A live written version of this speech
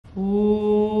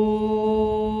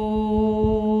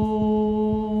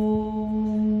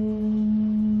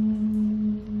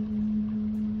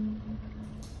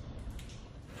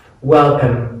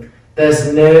Welcome.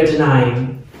 There's no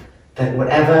denying that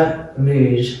whatever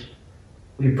mood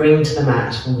we bring to the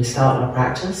mat when we start our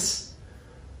practice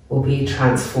will be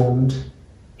transformed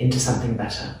into something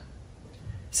better.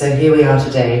 So here we are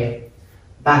today,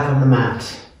 back on the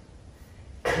mat,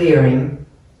 clearing,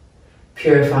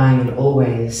 purifying in all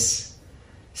ways,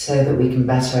 so that we can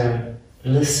better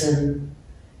listen,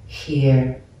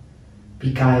 hear,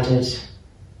 be guided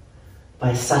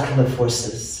by subtler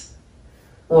forces,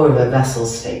 more of a vessel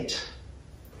state.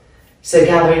 So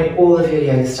gathering all of your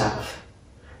yoga stuff,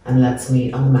 and let's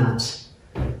meet on the mat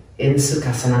in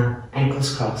Sirsasana,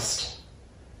 ankles crossed,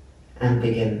 and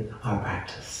begin our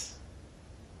practice.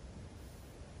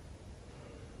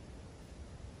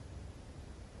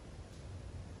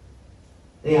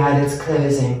 The eyelids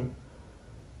closing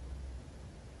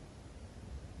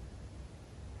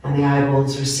and the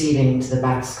eyeballs receding to the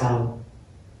back skull,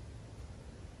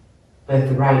 both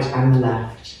the right and the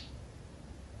left,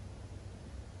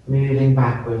 moving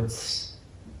backwards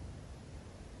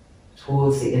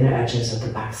towards the inner edges of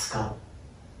the back skull.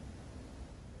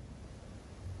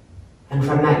 And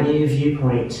from that new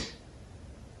viewpoint,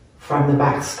 from the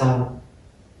back skull,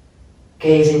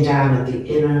 gazing down at the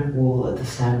inner wall of the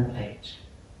sternum plate,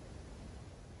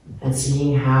 and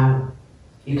seeing how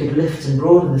you could lift and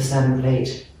broaden the sternum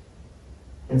plate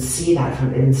and see that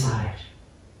from inside.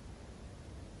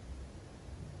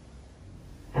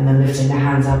 And then lifting the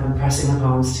hands up and pressing the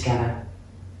palms together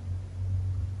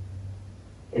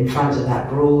in front of that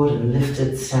broad and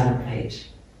lifted sternum plate.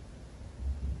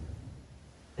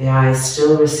 The eyes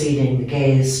still receding, the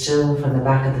gaze still from the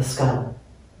back of the skull.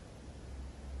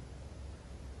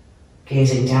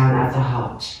 Gazing down at the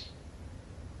heart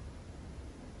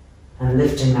and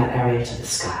lifting that area to the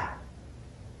sky.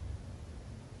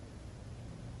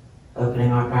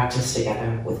 Opening our practice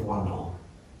together with one arm.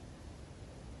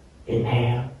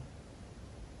 Inhale.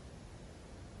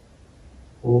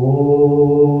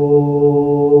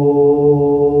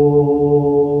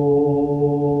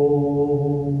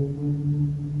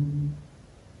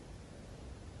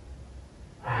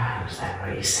 And then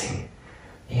releasing,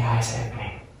 the eyes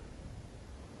opening.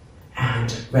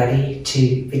 And ready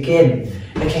to begin.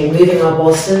 Okay, moving our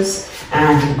bolsters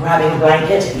and grabbing a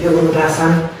blanket, Yoga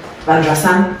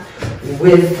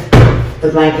with the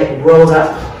blanket rolled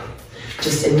up,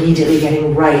 just immediately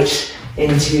getting right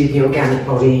into the organic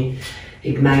body,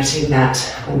 igniting that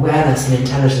awareness and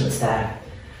intelligence there.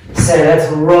 So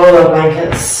let's roll our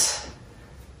blankets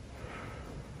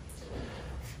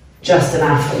just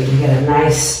enough that we can get a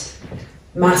nice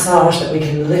massage, that we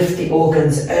can lift the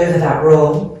organs over that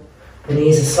roll. The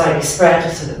knees are slightly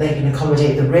spread so that they can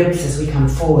accommodate the ribs as we come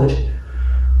forward.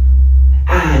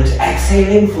 And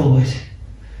exhaling forward.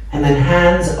 And then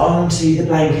hands onto the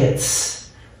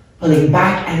blankets, pulling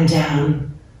back and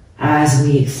down as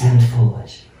we extend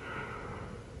forward.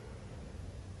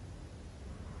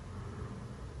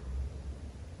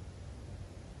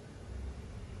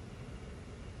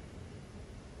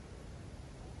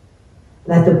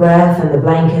 Let the breath and the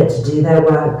blanket do their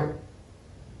work.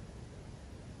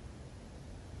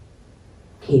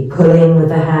 Keep pulling with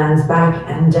the hands back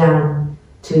and down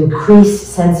to increase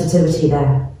sensitivity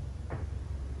there.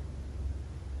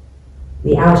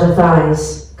 The outer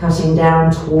thighs cutting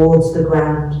down towards the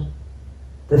ground.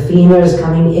 The femurs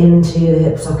coming into the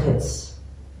hip sockets.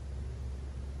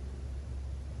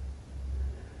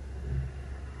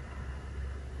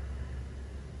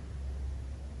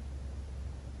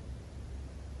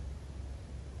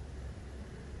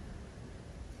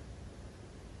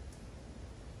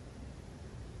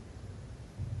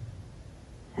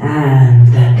 And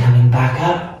then coming back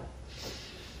up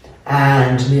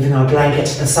and moving our blanket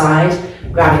to the side,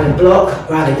 grabbing a block,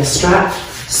 grabbing a strap,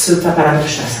 Supta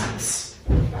Padangushasanas.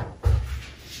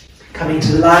 Coming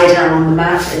to lie down on the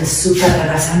mat in Supta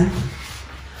Padangushasanas,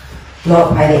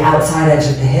 block by the outside edge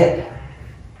of the hip.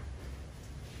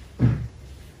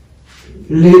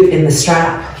 Loop in the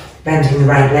strap, bending the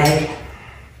right leg,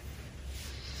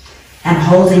 and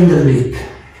holding the loop.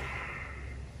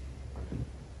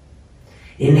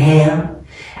 Inhale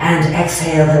and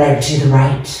exhale the leg to the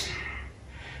right,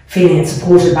 feeling it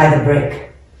supported by the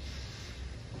brick.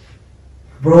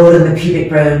 Broaden the pubic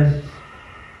bone.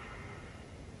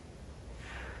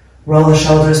 Roll the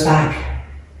shoulders back.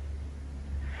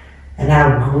 And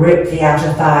now grip the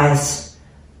outer thighs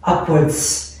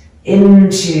upwards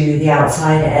into the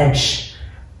outside edge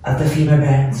of the femur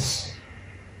bones.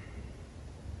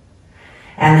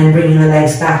 And then bringing the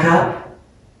legs back up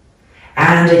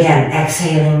And again,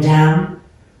 exhaling down.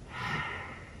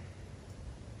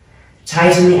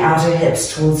 Tighten the outer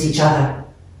hips towards each other.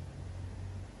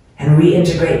 And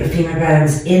reintegrate the femur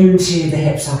bones into the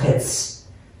hip sockets.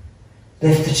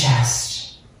 Lift the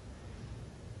chest.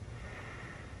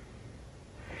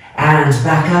 And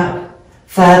back up.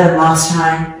 Third and last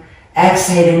time.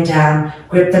 Exhaling down.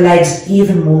 Grip the legs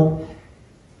even more.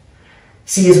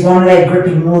 See, is one leg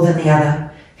gripping more than the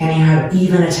other? Can you have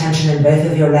even attention in both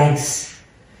of your legs?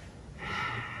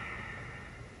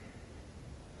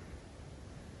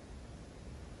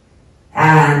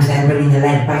 And then bringing the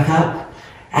leg back up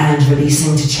and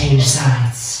releasing to change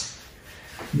sides.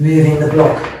 Moving the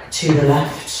block to the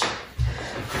left.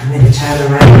 And then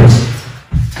turn around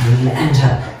and end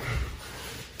up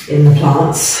in the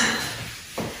plants.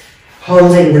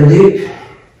 Holding the loop.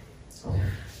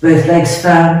 Both legs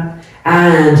firm.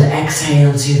 And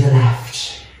exhale to the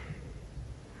left.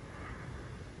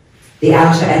 The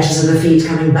outer edges of the feet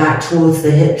coming back towards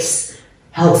the hips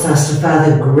helps us to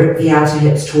further grip the outer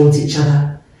hips towards each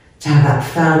other, to have that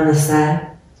firmness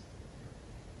there.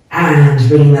 And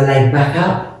bringing the leg back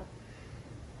up.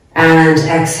 And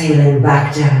exhaling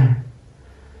back down.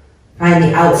 Find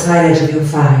the outside edge of your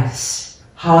thighs,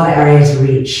 hard area to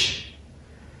reach.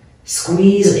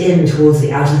 Squeeze in towards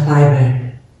the outer thigh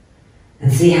bone.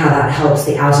 And see how that helps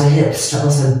the outer hips to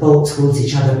also bolt towards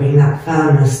each other, bring that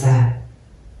firmness there.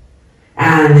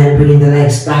 And then bringing the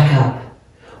legs back up.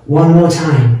 One more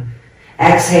time.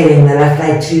 Exhaling the left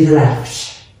leg to the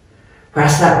left.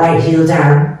 Press that right heel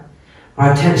down.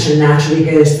 Our attention naturally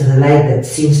goes to the leg that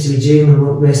seems to be doing the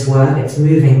most work. It's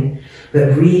moving,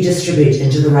 but redistribute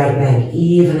into the right leg.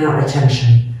 Even out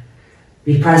attention.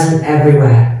 Be present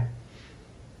everywhere.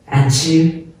 And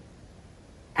 2.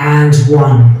 And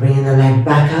 1, bringing the leg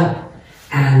back up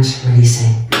and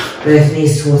releasing. Both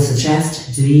knees towards the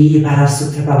chest.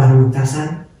 Dviparasutra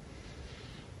Bhavanuttasana.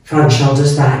 Front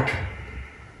shoulders back.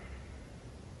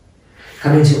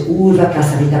 Coming to Urdhva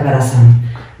Prasarita Parasana.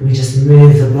 We just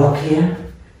move the block here.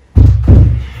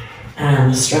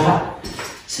 And the strap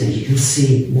so you can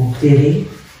see more clearly.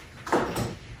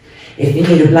 If you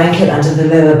need a blanket under the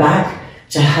lower back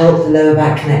to help the lower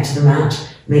back connect to the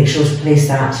mat, make sure to place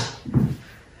that.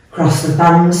 Cross the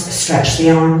thumbs, stretch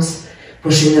the arms,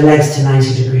 pushing the legs to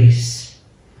 90 degrees.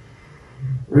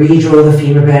 Redraw the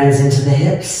femur bones into the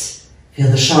hips. Feel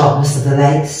the sharpness of the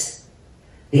legs.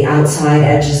 The outside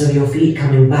edges of your feet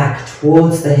coming back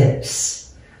towards the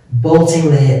hips.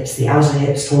 Bolting the hips, the outer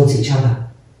hips towards each other.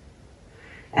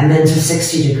 And then to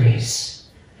 60 degrees.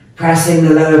 Pressing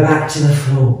the lower back to the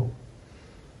floor.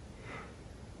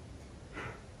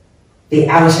 The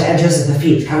outer edges of the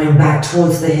feet coming back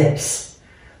towards the hips.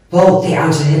 Bolt the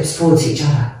outer hips towards each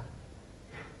other.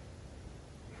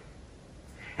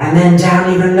 And then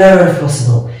down even lower if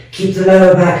possible. Keep the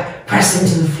lower back pressing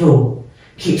to the floor.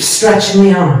 Keep stretching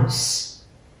the arms.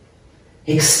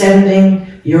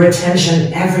 Extending your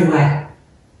attention everywhere.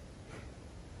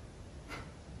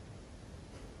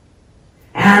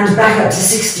 And back up to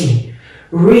 60.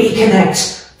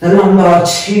 Reconnect the lumbar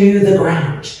to the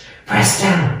ground. Press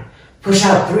down. Push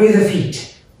out through the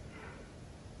feet.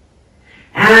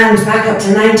 And back up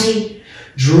to 90.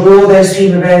 Draw those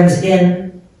femur bones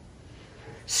in.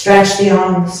 Stretch the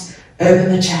arms.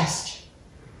 Open the chest.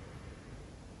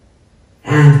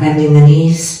 And bending the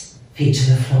knees. Feet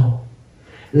to the floor.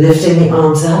 Lifting the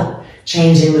arms up.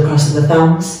 Changing the cross of the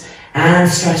thumbs. And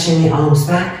stretching the arms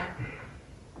back.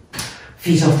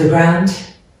 Feet off the ground.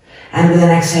 And with an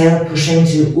exhale, pushing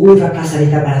to Urdhva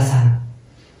Prasarita Parasana.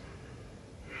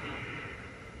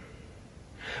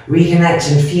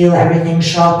 Reconnect and feel everything,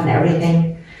 sharpen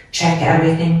everything, check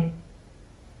everything.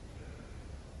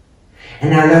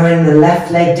 And now lowering the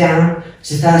left leg down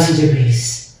to 30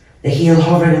 degrees, the heel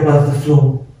hovering above the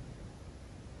floor.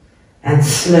 And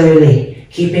slowly,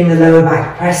 keeping the lower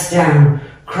back pressed down,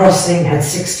 crossing at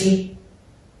 60,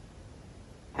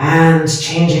 and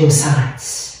changing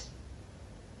sides.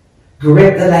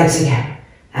 Grip the legs again,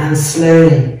 and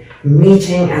slowly,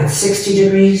 meeting at 60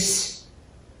 degrees,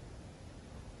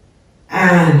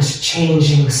 and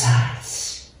changing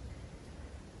sides.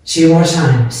 2 more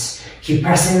times. Keep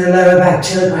pressing the lower back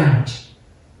to the ground.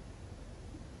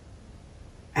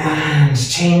 And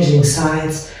changing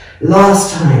sides.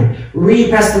 Last time.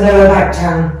 Repress the lower back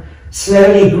down.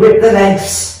 Slowly grip the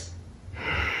legs.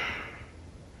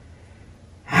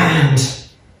 And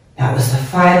that was the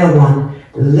final one.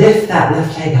 Lift that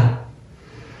left leg up.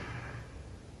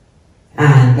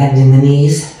 And bending the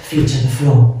knees, feet to the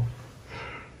floor.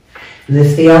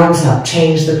 Lift the arms up,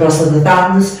 change the cross of the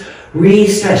thumbs,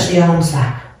 re-stretch the arms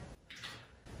back.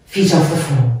 Feet off the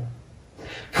floor.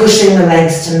 pushing the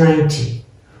legs to 90.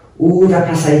 Urdhva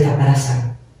Prasarita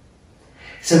Parasana.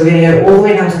 So we're going to go all the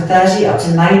way down to 30, up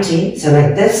to 90, so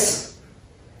like this,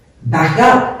 back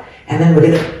up, and then we're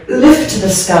going to lift to the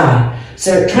sky.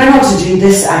 So try not to do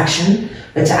this action,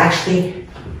 but to actually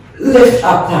lift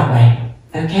up that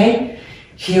way, okay?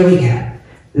 Here we go.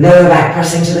 Lower back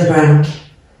pressing to the ground,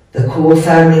 the core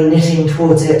firmly knitting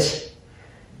towards it.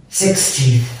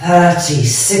 60, 30,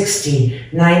 60,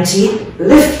 90,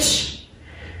 lift.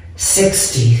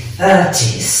 60, 30,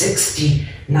 60,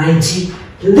 90,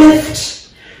 lift.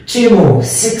 2 more,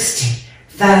 60,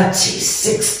 30,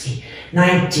 60,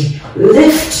 90,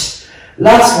 lift.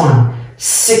 Last one,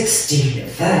 60,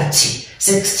 30,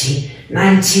 60,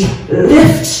 90,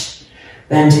 lift.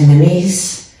 Bending the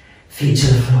knees, feet to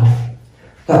the floor.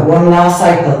 Got one last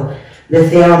cycle.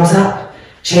 Lift the arms up,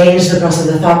 change the cross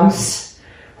of the thumbs,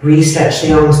 re-stretch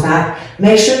the arms back.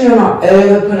 Make sure you're not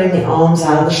over pulling the arms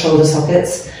out of the shoulder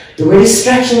sockets. You're really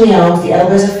stretching the arms, the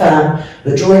elbows are firm,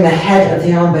 but drawing the head of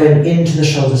the arm bone into the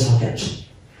shoulder socket.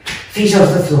 Feet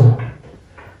off the floor.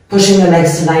 Pushing the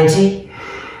legs to 90.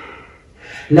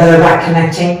 Lower back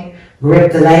connecting.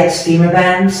 Grip the legs, femur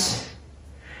bands.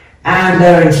 And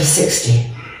lowering to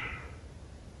 60.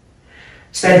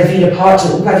 Spread the feet apart to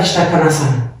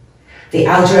Upavishtakonasana. The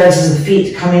outer edges of the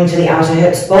feet coming to the outer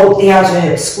hips. Bolt the outer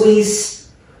hips.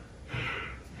 Squeeze.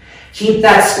 Keep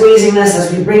that squeezingness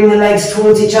as we bring the legs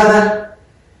towards each other.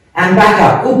 And back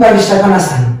up.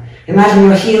 Upavishtakonasana. Imagine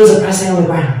your heels are pressing on the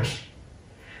ground.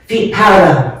 Feet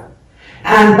parallel.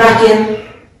 And back in.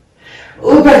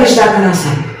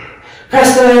 Upavishtakonasana.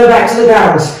 Press the lower back to the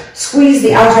ground. Squeeze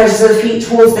the outer edges of the feet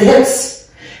towards the hips.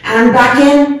 And back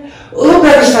in.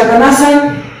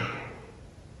 Upavishtakonasana.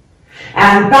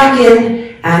 And back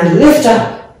in. And lift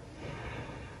up.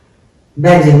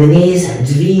 Bending the knees.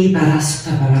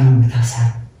 Dviparasutta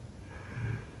Paramuktasana.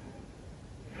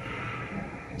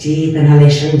 Deep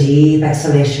inhalation, deep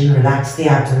exhalation. Relax the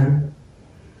abdomen.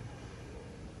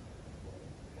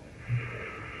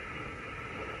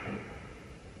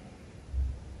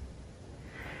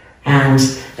 And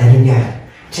letting go.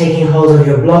 Taking hold of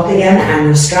your block again and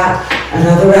your strap.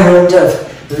 Another round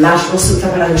of lateral Supta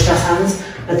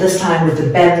Paramuktasanas, but this time with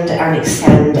the bend and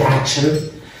extend action.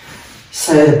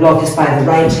 So the block is by the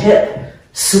right hip,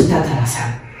 Supta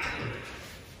Tadasana.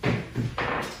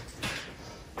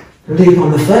 Loop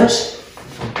on the foot.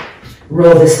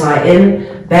 Roll this thigh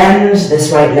in. Bend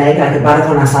this right leg like a Baddha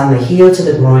Konasana, the heel to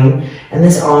the groin, and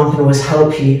this arm can always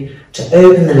help you to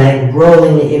open the leg,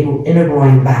 rolling the inner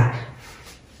groin back.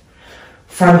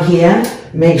 From here,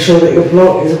 make sure that your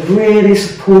block is really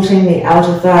supporting the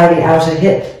outer thigh, the outer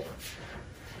hip.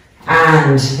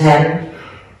 And then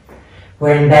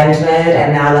we're in bend mode,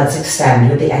 and now let's extend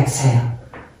with the exhale.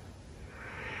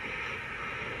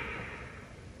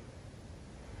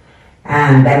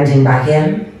 And bending back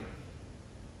in.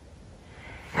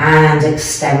 And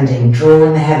extending,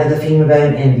 drawing the head of the femur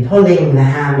bone in, pulling the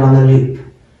hand on the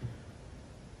loop.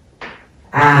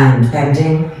 And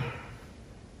bending.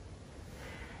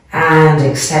 And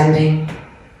extending.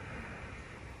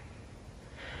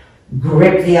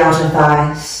 Grip the outer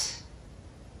thighs.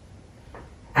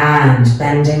 And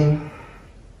bending.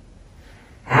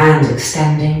 And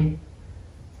extending.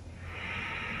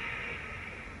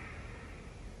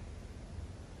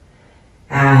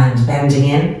 And bending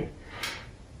in.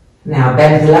 Now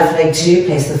bend the left leg too,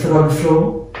 place the foot on the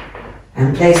floor.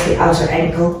 And place the outer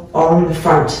ankle on the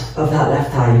front of that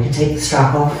left thigh. You can take the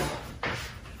strap off.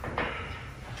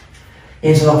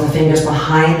 Interlock the fingers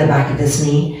behind the back of this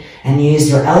knee and use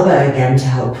your elbow again to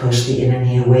help push the inner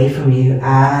knee away from you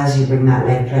as you bring that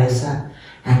leg closer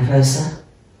and closer.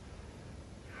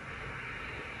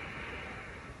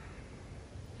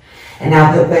 And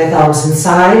now put both arms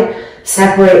inside,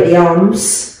 separate the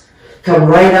arms, come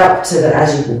right up to the,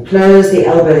 as you close the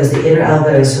elbows, the inner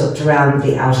elbows hooked around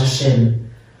the outer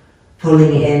shin.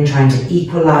 Pulling it in, trying to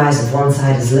equalize if one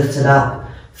side is lifted up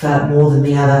more than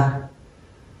the other.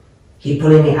 Keep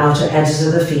pulling the outer edges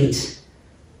of the feet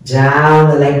down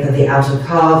the length of the outer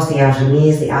calves, the outer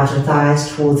knees, the outer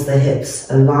thighs towards the hips.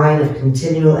 A line of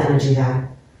continual energy there.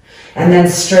 And then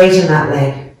straighten that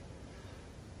leg.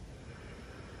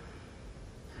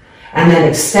 And then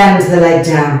extend the leg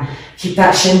down. Keep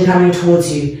that shin coming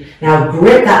towards you. Now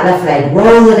grip that left leg,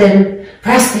 roll it in,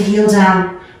 press the heel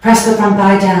down, press the front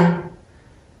thigh down.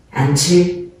 And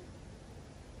 2.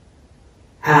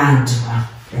 And 1.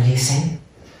 Releasing.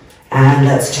 And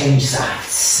let's change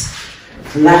sides.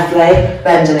 Left leg,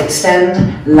 bend and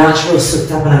extend, lateral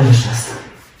Supta Paramuktasana.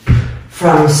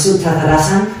 From Supta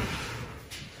Tadasana,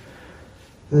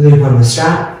 loop on the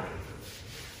strap,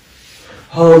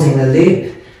 holding the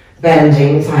loop,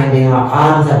 Bending, finding our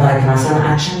Ardha Parikaramasana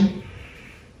action.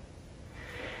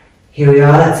 Here we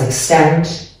are, let's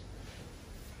extend.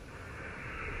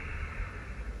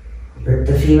 Grip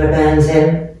the femur bones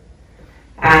in,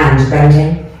 and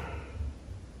bending,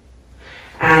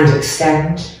 and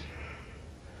extend.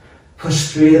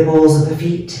 Push through the balls of the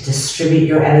feet to distribute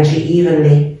your energy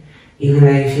evenly, even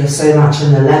though you feel so much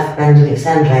in the left bend and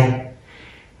extend leg.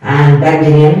 And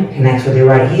bending in, connect with your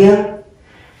right heel,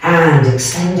 and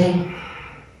extending.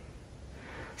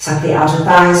 Suck the outer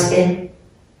thighs in,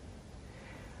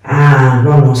 and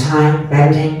one more time,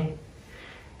 bending,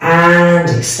 and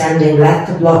extending. Let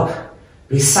the block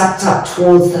be sucked up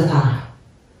towards the thigh.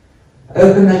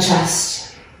 Open the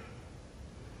chest,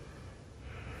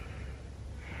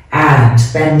 and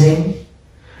bending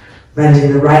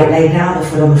the right leg now, the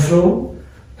foot on the floor,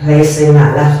 placing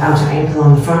that left outer ankle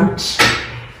on the front,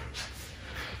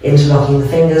 interlocking the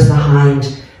fingers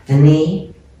behind the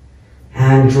knee,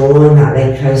 and drawing that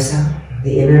leg closer,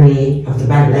 the inner knee of the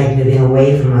bent leg moving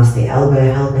away from us, the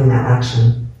elbow helping that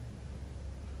action.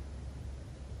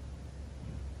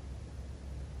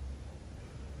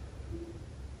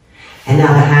 And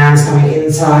now the hands coming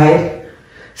inside,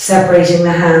 separating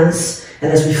the hands,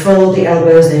 and as we fold the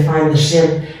elbows, they find the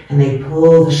shin, and they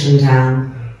pull the shin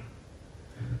down.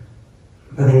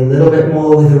 Going a little bit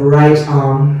more with the right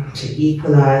arm to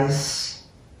equalize.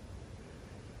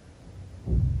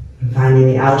 And finding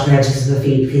the outer edges of the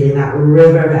feet, feeling that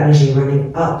river of energy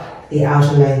running up the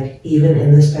outer leg, even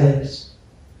in this pose.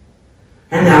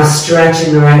 And now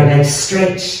stretching the right leg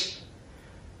straight,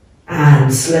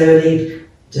 and slowly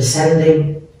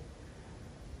descending,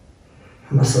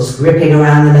 muscles gripping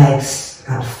around the legs,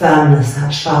 that firmness, that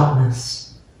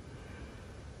sharpness.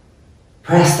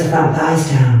 Press the front thighs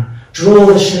down, draw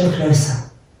the shin closer.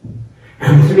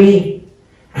 And 3,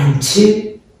 and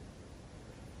 2,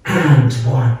 and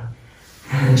 1.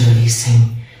 And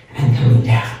releasing and coming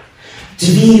down.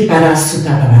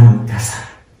 Dviparasuta Paramuktasana.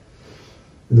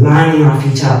 Lining our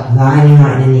feet up, lining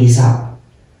our inner knees up,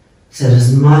 so that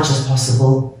as much as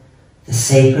possible the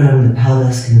sacrum and the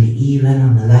pelvis can be even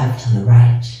on the left and the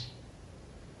right.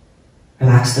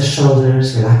 Relax the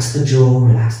shoulders, relax the jaw,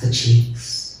 relax the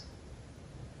cheeks.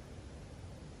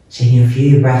 Taking a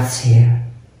few breaths here.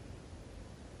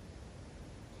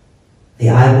 The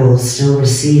eyeballs still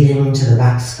receding to the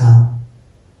back skull.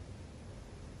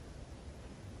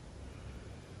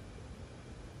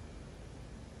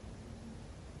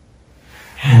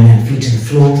 And then feet to the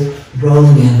floor,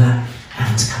 rolling over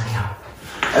and coming up.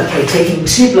 Okay, taking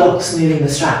 2 blocks, moving the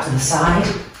strap to the side.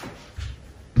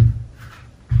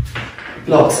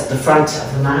 Blocks at the front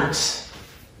of the mat.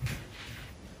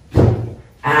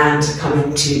 And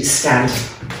coming to stand.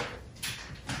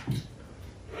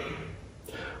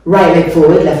 Right leg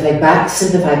forward, left leg back,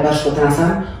 simplified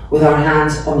Parsvottanasana with our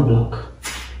hands on the block.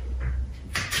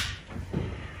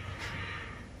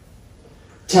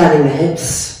 Turning the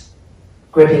hips,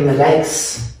 gripping the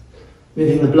legs,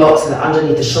 moving the blocks that are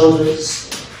underneath the shoulders.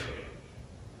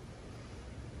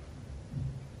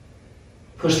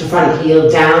 Push the front heel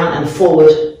down and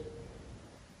forward,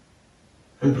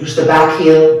 and push the back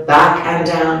heel back and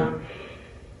down.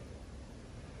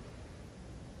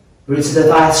 Roots of the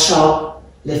thighs sharp,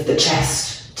 lift the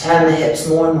chest, turn the hips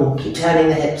more and more, keep turning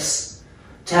the hips,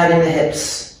 turning the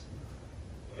hips.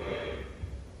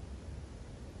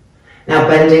 Now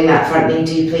bending that front knee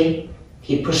deeply,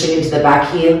 keep pushing into the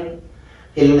back heel,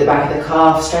 feeling the back of the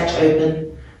calf stretch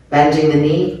open, bending the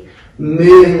knee,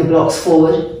 moving the blocks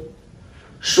forward,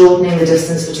 shortening the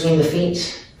distance between the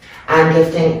feet, and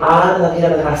lifting Ardha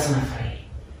Parikaramasana 3.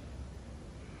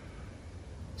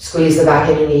 Squeeze the back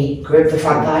of your knee, grip the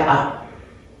front thigh up.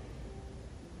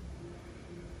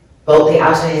 Bolt the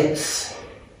outer hips.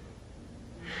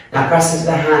 Now press into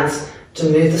the hands to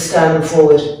move the sternum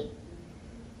forward.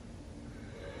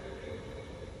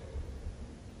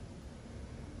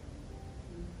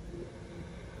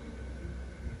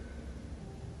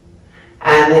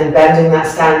 And then bending that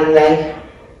standing leg,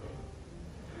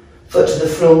 foot to the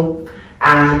floor,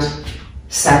 and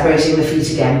separating the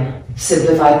feet again.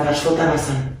 Simplified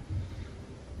Parsvottanasana.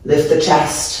 Lift the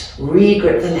chest,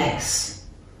 re-grip the legs.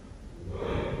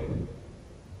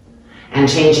 And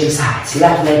changing sides.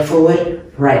 Left leg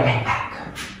forward, right leg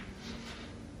back.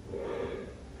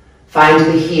 Find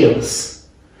the heels.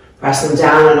 Press them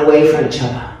down and away from each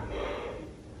other.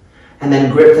 And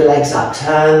then grip the legs up,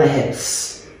 turn the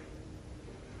hips.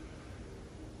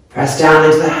 Press down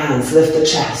into the hands, lift the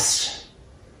chest.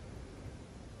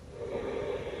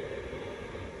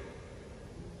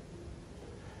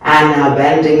 And now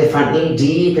bending the front knee,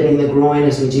 deepening the groin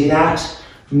as we do that,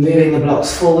 moving the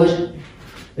blocks forward,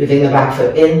 Moving the back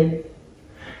foot in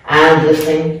and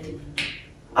lifting.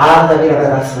 Ardha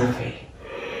Virabhadrasana 3.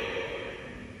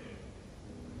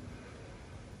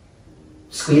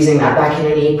 Squeezing that back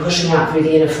inner knee, pushing out through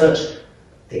the inner foot.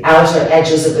 The outer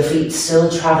edges of the feet still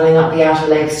traveling up the outer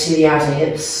legs to the outer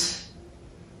hips.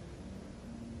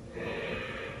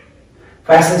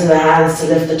 Press into the hands to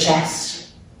lift the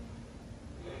chest.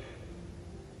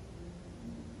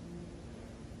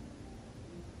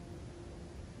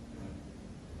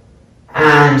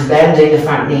 And bending the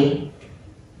front knee,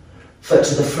 foot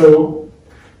to the floor,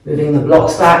 moving the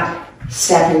blocks back,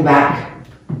 stepping back.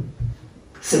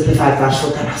 Simplified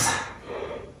Parsvottanasana.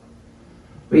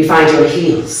 Refind your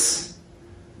heels.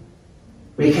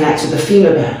 Reconnect with the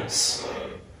femur bones.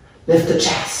 Lift the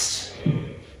chest.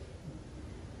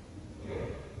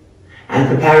 And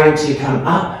preparing to come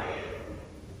up.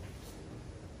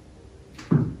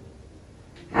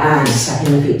 And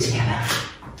stepping the feet together.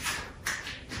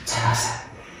 Tadasana.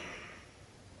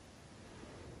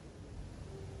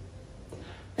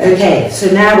 Okay,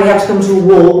 so now we have to come to a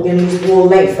wall. We're going to use wall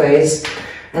lengthways.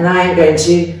 And I am going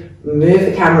to move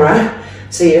the camera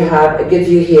so you have a good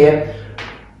view here.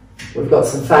 We've got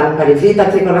some fun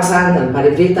Parivrita Trikonasana and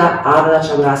Parivrita Ardha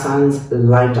Chandrasanas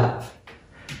lined up.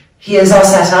 Here's our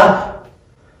setup.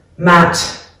 Mat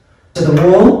to the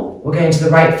wall. We're going to the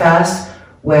right first.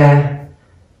 We're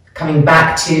coming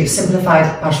back to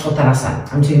simplified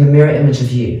Parsvottanasana. I'm doing the mirror image of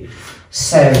you.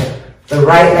 So the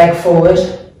right leg forward.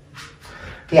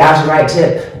 The outer right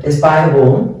hip is by the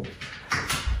wall.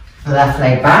 The left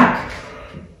leg back,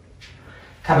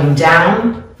 coming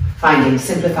down, finding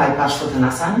simplified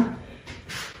Parsvottanasana,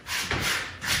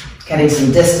 getting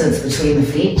some distance between the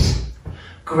feet,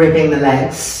 gripping the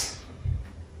legs,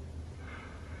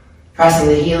 pressing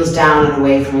the heels down and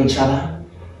away from each other,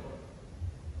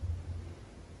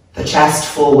 the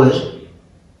chest forward,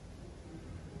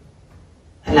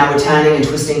 and now we're turning and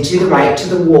twisting to the right, to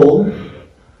the wall,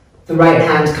 the right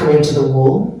hand coming to the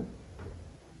wall,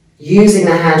 using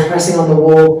the hand pressing on the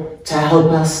wall to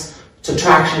help us to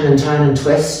traction and turn and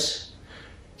twist.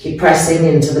 Keep pressing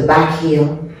into the back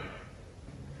heel,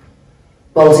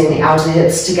 bolting the outer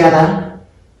hips together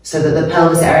so that the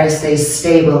pelvis area stays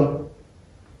stable,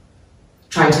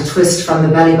 trying to twist from the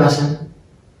belly button.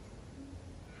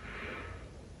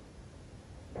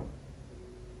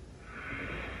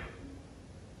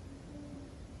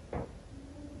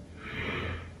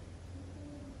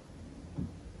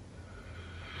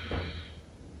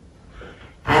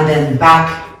 And then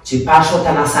back to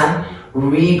Parsvottanasana,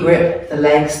 re-grip the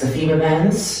legs, the femur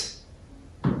bones,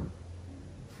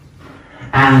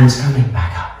 and coming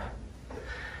back up.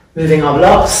 Moving our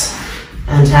blocks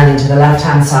and turning to the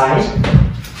left-hand side.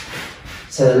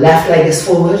 So the left leg is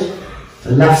forward,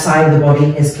 the left side of the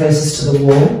body is closest to the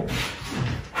wall,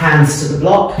 hands to the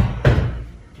block,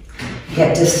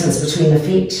 get distance between the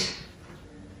feet,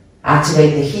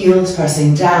 activate the heels,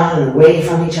 pressing down and away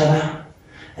from each other,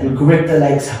 and grip the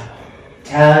legs up.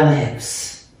 Turn the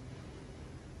hips.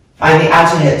 Find the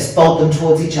outer hips, bolt them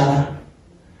towards each other.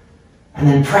 And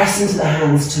then press into the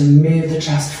hands to move the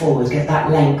chest forward. Get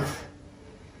that length.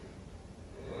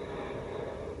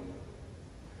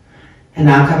 And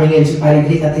now coming into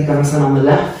Parivrita Trikonasana on the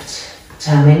left.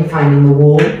 Turning, finding the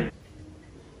wall.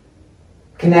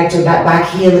 Connect with that back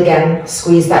heel again.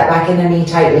 Squeeze that back inner knee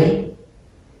tightly.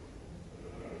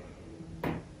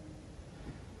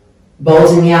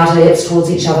 Bolting the outer hips towards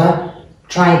each other,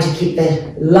 trying to keep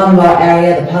the lumbar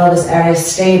area, the pelvis area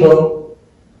stable.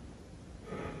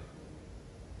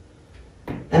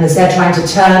 And instead trying to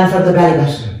turn from the belly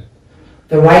button.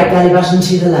 The right belly button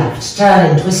to the left,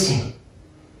 turning, twisting.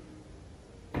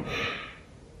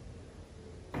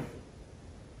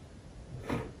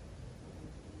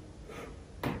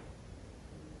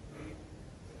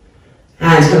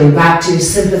 And coming back to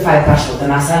simplified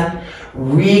Parsvottanasana.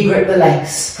 Re-grip the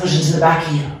legs, push into the back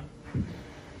heel.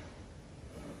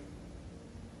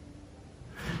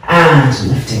 And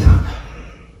lifting up.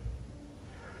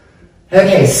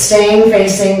 Okay, staying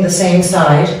facing the same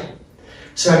side.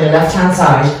 So on your left-hand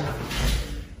side.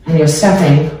 And you're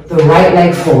stepping the right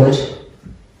leg forward.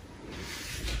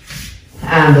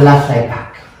 And the left leg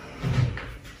back.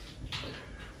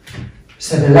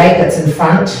 So the leg that's in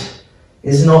front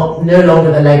is no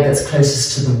longer the leg that's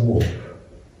closest to the wall.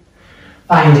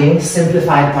 Finding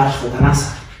simplified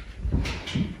Parsvottanasana.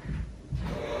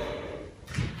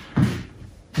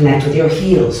 Connect with your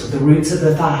heels, with the roots of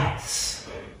the thighs.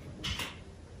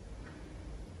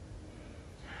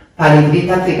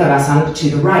 Parivrita Trikonasana to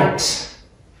the right.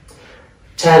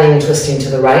 Turning and twisting to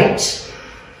the right.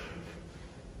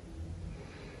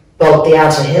 Bolt the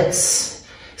outer hips.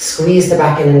 Squeeze the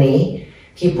back inner knee.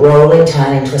 Keep rolling,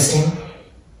 turning, twisting.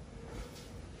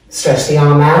 Stretch the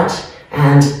arm out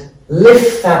and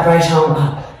lift that right arm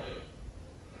up.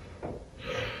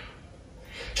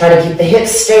 Try to keep the hips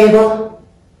stable,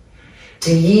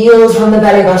 to yield from the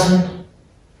belly button.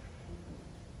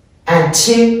 And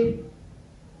 2.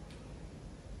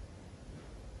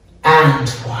 And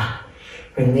 1.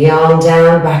 Bring the arm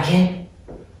down, back in.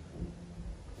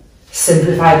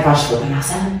 Simplified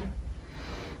Parsvangasana.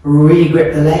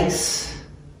 Re-grip the legs.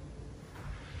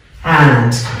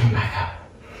 And coming back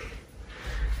up.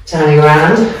 Turning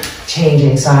around,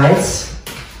 changing sides.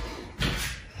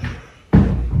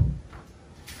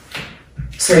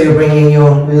 So you're bringing your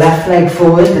left leg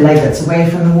forward, the leg that's away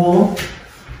from the wall.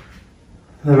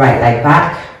 The right leg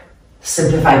back.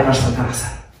 Simplified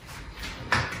Parsvangasana.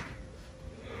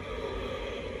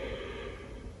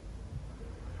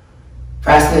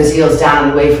 Press those heels down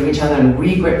and away from each other and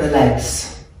re-grip the legs.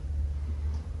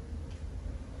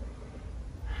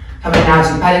 Coming now to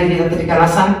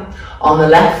Parivirthatrikonasana on the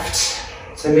left.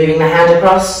 So moving the hand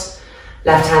across,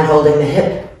 left hand holding the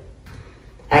hip.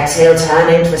 Exhale,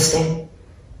 turning, twisting.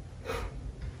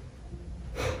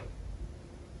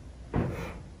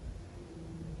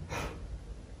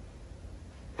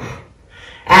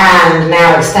 And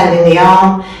now extending the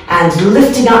arm and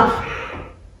lifting up.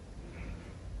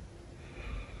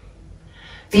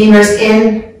 Femurs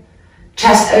in,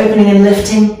 chest opening and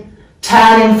lifting,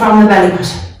 turning from the belly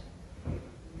button.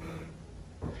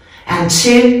 And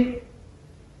 2.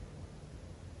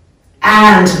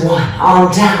 And 1.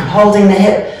 Arm down, holding the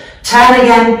hip. Turn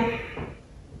again.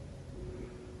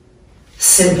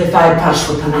 Simplified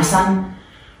Parsvangasana.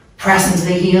 Press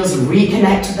into the heels,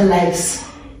 reconnect to the legs.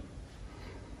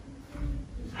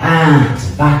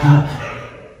 And back up.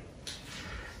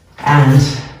 And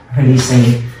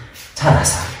releasing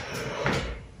Tadasana.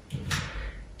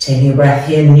 Taking a breath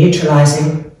here,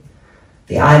 neutralizing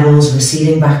the eyeballs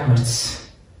receding backwards.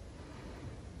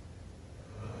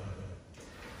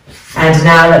 And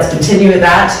now let's continue with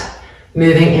that,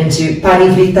 moving into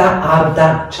Parivrita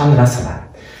Ardha Chandrasana.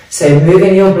 So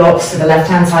moving your blocks to the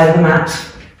left-hand side of the mat.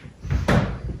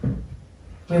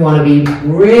 We want to be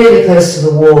really close to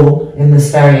the wall in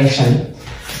this variation.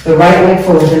 The right leg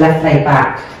forward, the left leg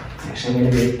back. Actually, I'm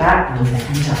going to move back and I'm going to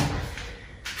end up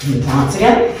in the plants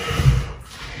again.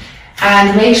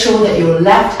 And make sure that your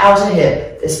left outer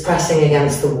hip is pressing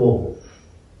against the wall.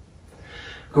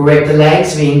 Grip the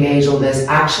legs, re-engage all those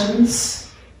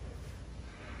actions.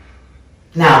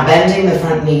 Now bending the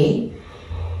front knee,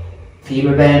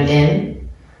 femur bone in,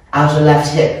 outer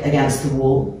left hip against the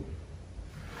wall.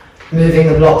 Moving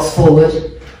the blocks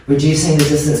forward, reducing the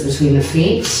distance between the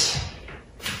feet.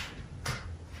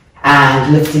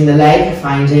 And lifting the leg,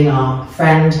 finding our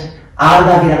friend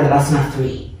Ardha Virabhadrasana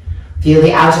 3. Feel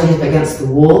the outer hip against the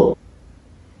wall.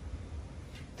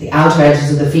 The outer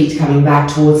edges of the feet coming back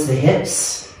towards the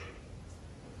hips.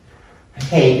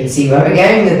 Okay, you can see where we're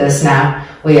going with this now.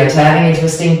 We are turning and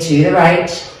twisting to the right.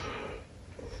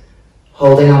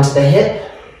 Holding onto the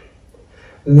hip.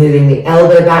 Moving the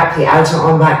elbow back, the outer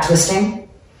arm back, twisting.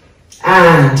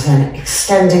 And then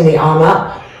extending the arm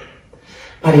up.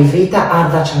 Parivrita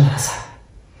Ardha Chandrasana.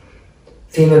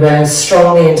 Femur bones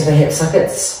strongly into the hip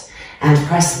sockets. And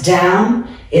press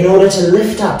down in order to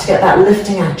lift up, to get that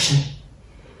lifting action.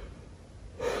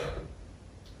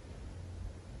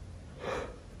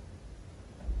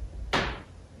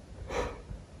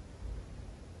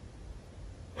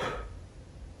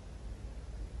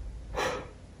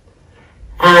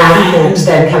 And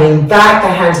then coming back, the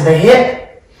hand to the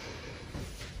hip,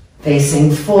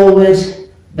 facing forward,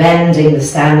 bending the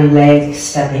standing leg,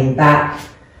 stepping back,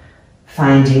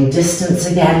 finding distance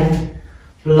again,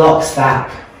 blocks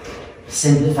back,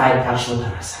 simplified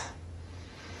Parsvangasana.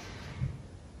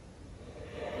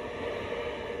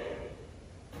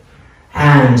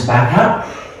 And back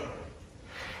up,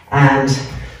 and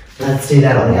let's do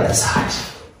that on the other side.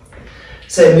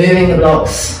 So moving the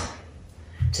blocks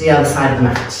to the other side of the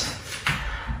mat.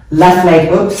 Left leg,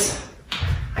 oops,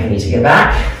 I need to go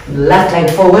back. Left leg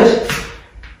forward,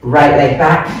 right leg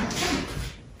back.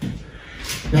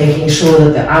 Making sure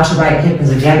that the outer right hip is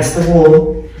against the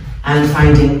wall and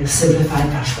finding simplified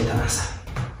Parsvangasana.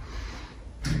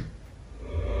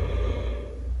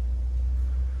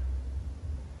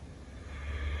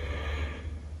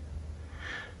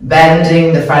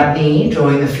 Bending the front knee,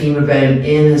 drawing the femur bone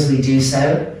in as we do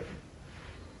so.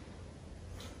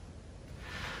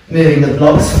 Moving the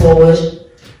blocks forward,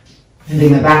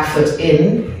 moving the back foot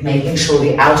in, making sure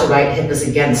the outer right hip is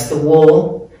against the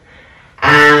wall,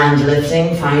 and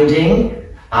lifting, finding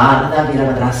Ardha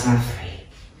Virabhadrasana 3.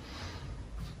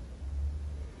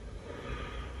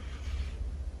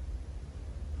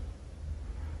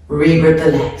 Regrip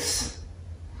the legs.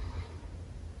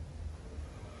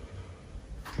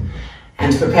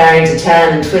 And preparing to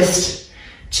turn and twist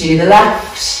to the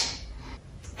left.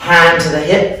 Hand to the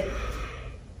hip.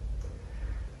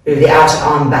 Move the outer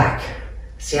arm back.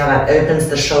 See how that opens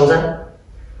the shoulder?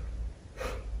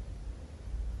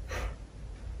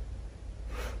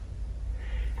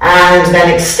 And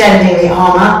then extending the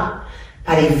arm up.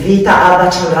 Parivita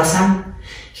Ardha Chandrasana.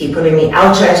 Keep pulling the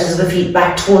outer edges of the feet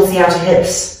back towards the outer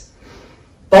hips.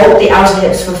 Bolt the outer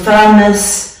hips for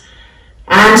firmness.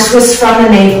 And twist from the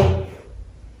navel.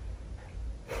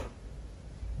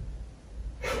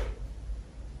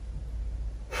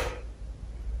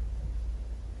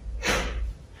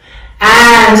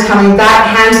 And coming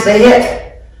back, hand to the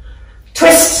hip,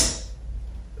 twist,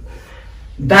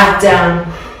 back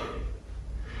down,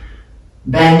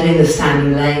 bending the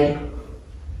standing leg,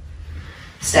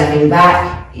 stepping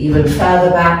back, even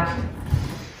further back,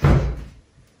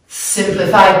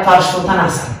 simplified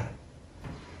Parshvottanasana.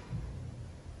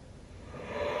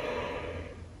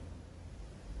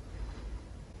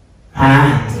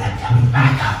 And then coming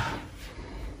back up,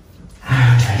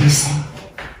 and releasing.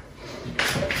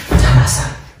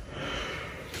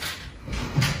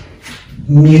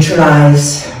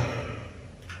 Neutralize,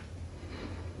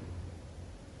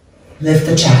 lift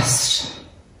the chest,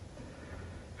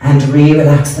 and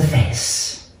relax the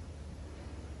face.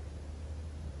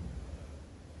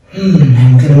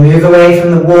 And we're going to move away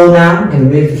from the wall now. We're going to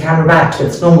move the camera back to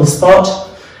its normal spot,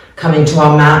 coming to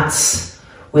our mats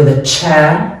with a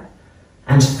chair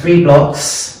and 3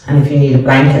 blocks. And if you need a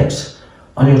blanket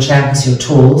on your chair because you're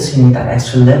tall, so you need that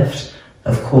extra lift,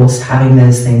 of course, having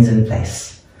those things in place.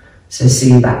 So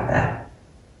see you back there.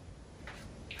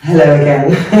 Hello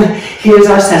again. Here's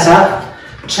our setup.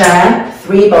 Chair,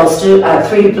 3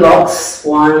 blocks,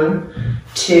 1,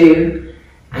 2,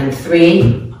 and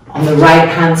 3 on the right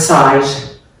hand side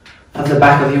of the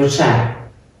back of your chair.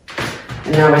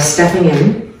 And now we're stepping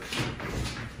in.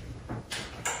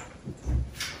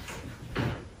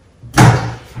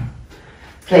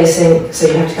 Placing, so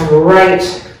you have to come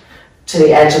right to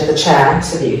the edge of the chair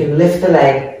so that you can lift the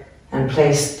leg and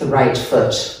place the right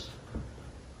foot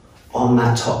on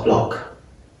that top block.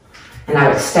 And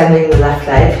now extending the left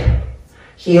leg,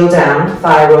 heel down,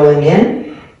 thigh rolling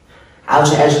in,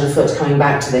 outer edge of the foot coming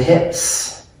back to the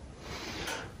hips.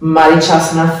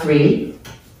 Marichasana 3.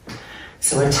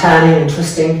 So we're turning and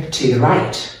twisting to the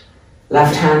right.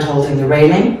 Left hand holding the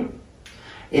railing.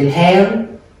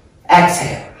 Inhale,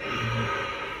 exhale.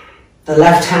 The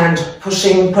left hand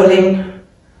pushing, pulling,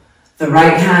 the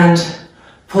right hand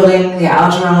pulling the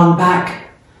outer arm back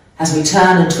as we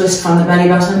turn and twist from the belly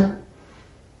button.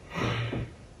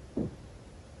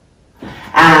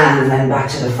 And then back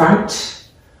to the front,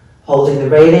 holding the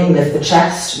railing, lift the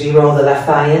chest, re-roll the left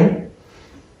thigh in.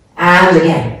 And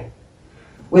again,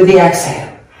 with the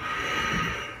exhale.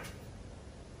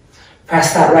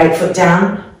 Press that right foot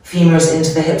down, femurs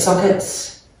into the hip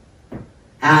sockets.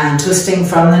 And twisting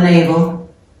from the navel.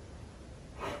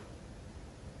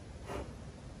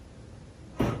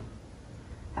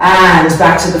 And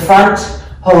back to the front,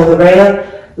 hold the rail,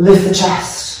 lift the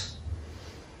chest.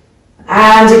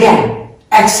 And again,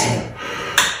 exhale.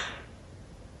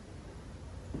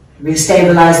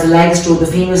 Restabilize the legs, draw the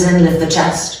femurs in, lift the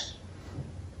chest.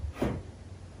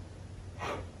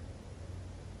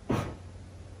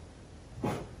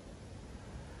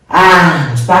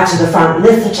 And back to the front,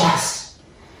 lift the chest.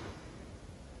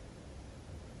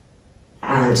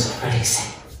 And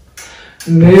releasing.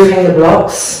 Moving the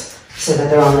blocks so that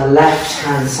they're on the left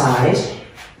hand side.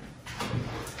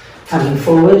 Coming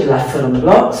forward, left foot on the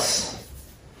blocks.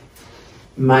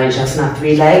 Marichasana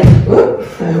 3 leg,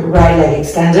 right leg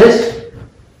extended.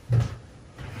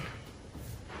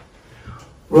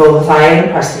 Roll the thigh in,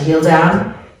 press the heel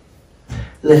down.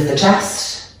 Lift the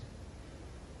chest.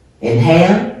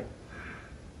 Inhale.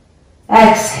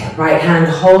 Exhale, right hand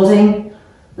holding.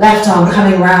 Left arm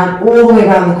coming round, all the way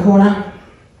around the corner.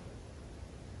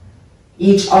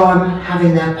 Each arm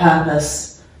having their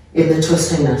purpose in the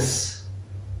twistingness.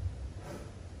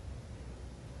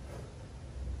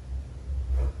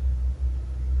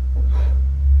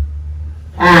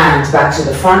 And back to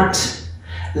the front.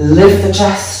 Lift the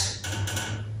chest.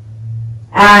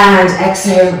 And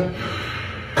exhale.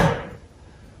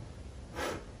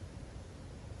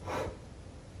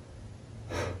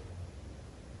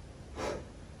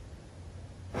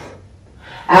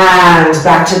 And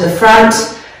back to the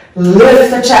front.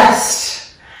 Lift the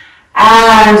chest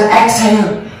and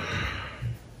exhale.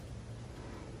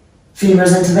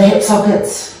 Femurs into the hip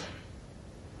sockets.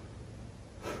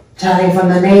 Turning from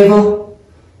the navel.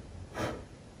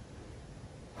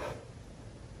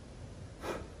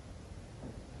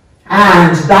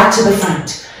 And back to the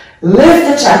front.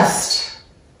 Lift the chest.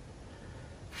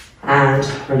 And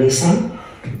releasing.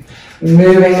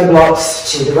 Moving the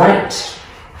blocks to the right.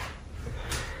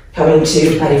 Coming to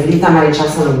Parivrita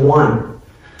Marichasana 1.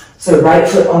 So right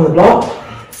foot on the block.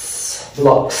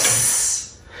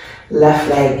 Blocks. Left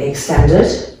leg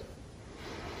extended.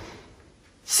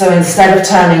 So instead of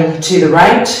turning to the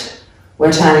right,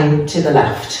 we're turning to the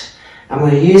left. And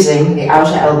we're using the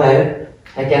outer elbow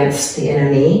against the inner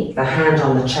knee, the hand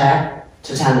on the chair,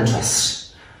 to turn and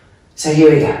twist. So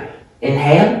here we go.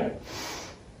 Inhale.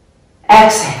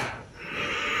 Exhale.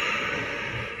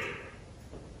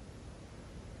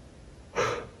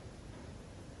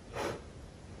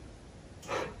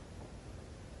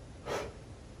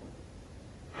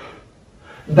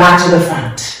 Back to the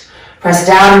front. Press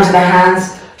down into the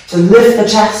hands to lift the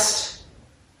chest.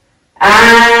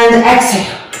 And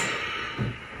exhale.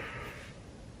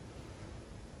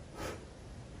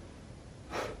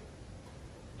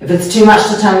 If it's too much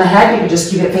to turn the head, you can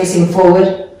just keep it facing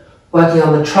forward, working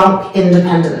on the trunk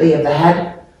independently of the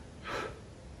head.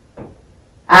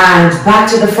 And back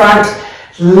to the front.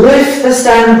 Lift the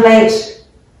sternum plate.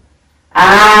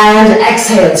 And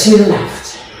exhale to the left.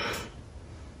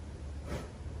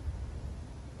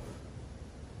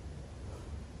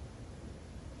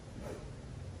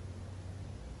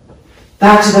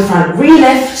 Back to the front,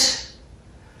 relift,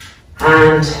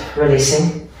 and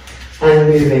releasing, and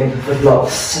moving the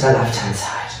blocks to the left-hand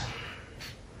side.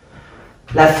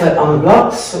 Left foot on the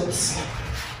blocks, oops,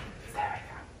 there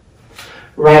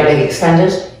we go. Right leg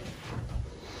extended,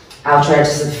 outer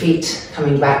edges of the feet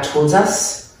coming back towards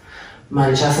us.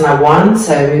 Marichasana 1,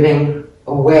 so moving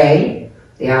away,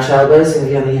 the outer elbows and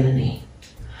the other inner knee.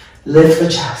 Lift the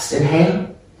chest,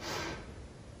 inhale,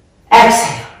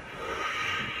 exhale.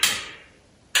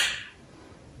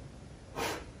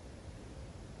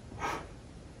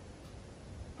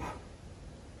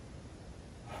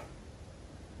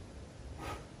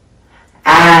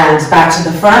 And back to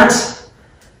the front,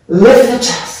 lift the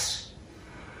chest.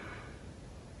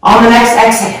 On the next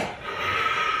exhale.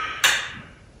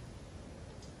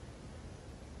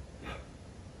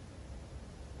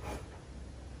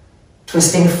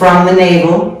 Twisting from the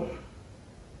navel.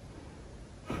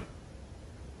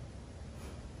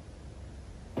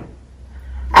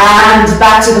 And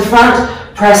back to the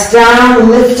front, press down,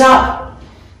 lift up,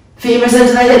 femurs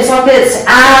into the hip sockets,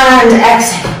 and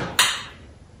exhale.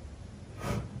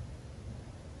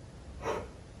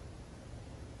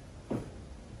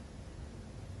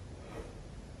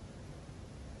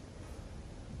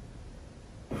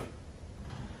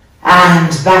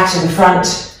 And back to the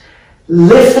front,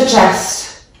 lift the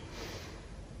chest,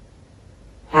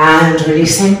 and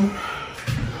releasing.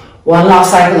 One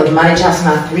last cycle of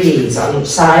Marichasana 3s on each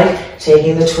side,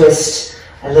 taking the twist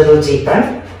a little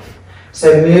deeper.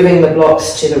 So moving the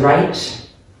blocks to the right.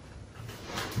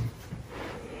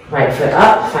 Right foot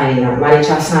up, finding that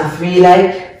Marichasana 3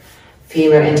 leg,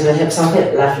 femur into the hip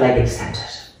socket, left leg extended.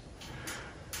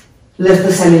 Lift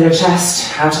the cellular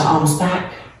chest, outer arms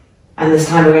back. And this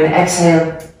time we're going to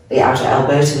exhale the outer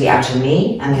elbow to the outer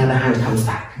knee and the other hand comes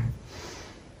back.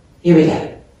 Here we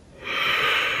go.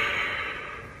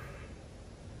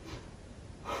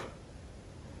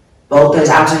 Bulk those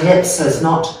outer hips so it's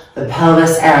not the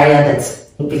pelvis area that's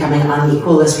becoming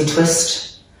unequal as we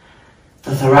twist.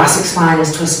 The thoracic spine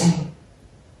is twisting.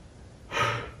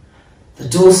 The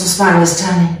dorsal spine is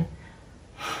turning.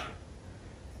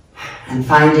 And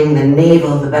finding the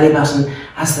navel, the belly button,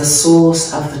 as the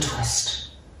source of the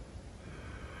twist.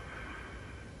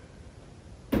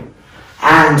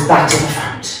 And back to the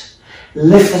front.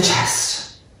 Lift the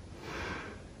chest.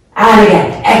 And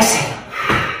again, exhale.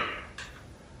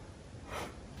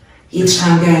 Each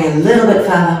time going a little bit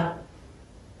further.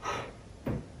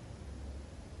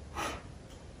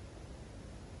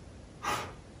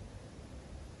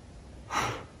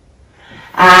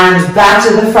 And back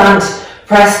to the front.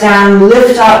 Press down,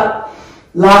 lift up.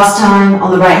 Last time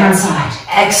on the right hand side.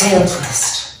 Exhale,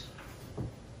 twist.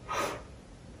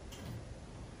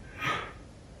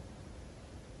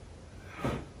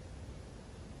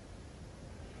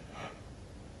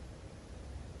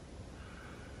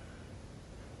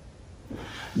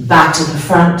 Back to the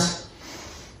front.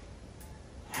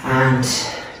 And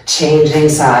changing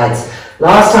sides.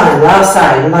 Last time, last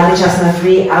side. Marichasana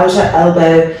 3, outer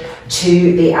elbow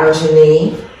to the outer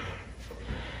knee.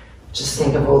 Just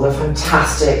think of all the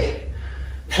fantastic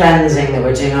cleansing that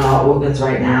we're doing on our organs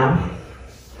right now.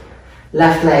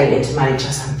 Left leg into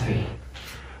Marichasana 3.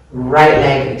 Right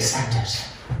leg extended.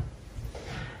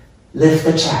 Lift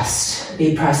the chest.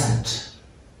 Be present.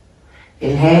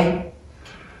 Inhale.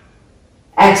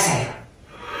 Exhale.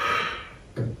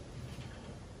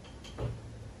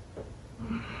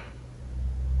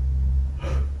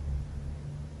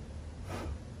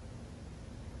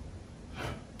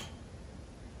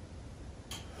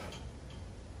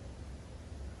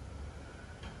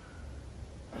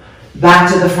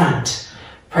 back to the front.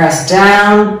 Press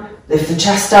down, lift the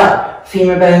chest up,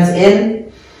 femur bones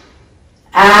in,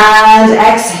 and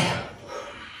exhale.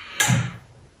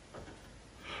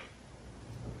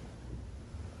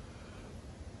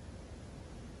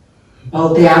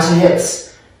 Hold the outer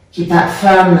hips, keep that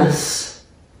firmness.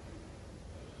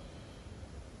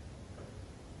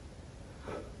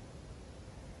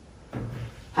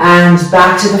 And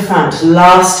back to the front,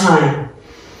 last time.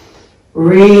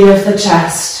 Re-lift the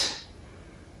chest.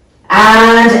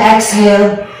 And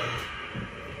exhale.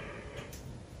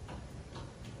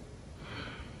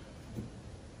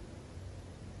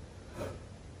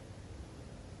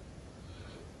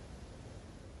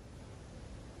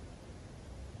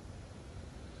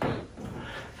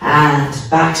 And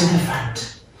back to the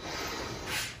front.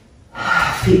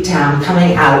 Feet down,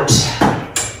 coming out.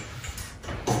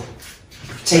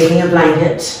 Taking a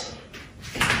blanket.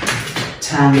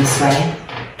 Turn this way.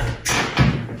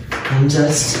 And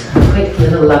just a quick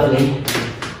little lovely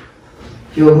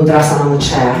Yoga Mudrasana on the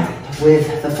chair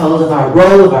with the fold of our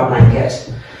roll of our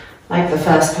blanket, like the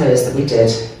first pose that we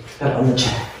did, but on the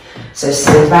chair. So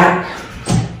sit back,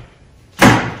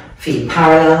 feet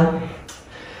parallel.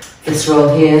 This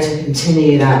roll here to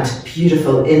continue that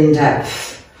beautiful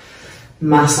in-depth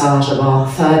massage of our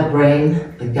third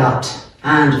brain, the gut,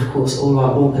 and of course all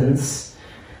our organs.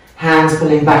 Hands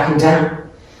pulling back and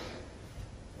down,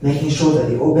 making sure that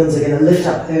the organs are going to lift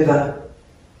up over.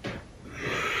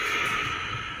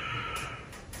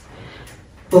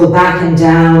 Pull back and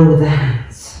down with the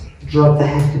hands. Drop the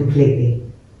head completely.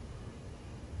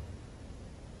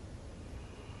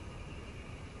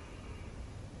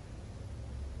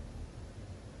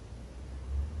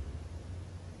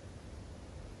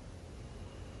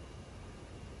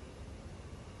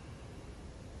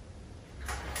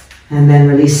 And then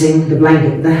releasing the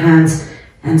blanket with the hands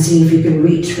and see if you can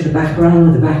reach for the back arm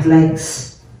or the back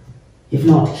legs. If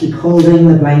not, keep holding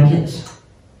the blanket.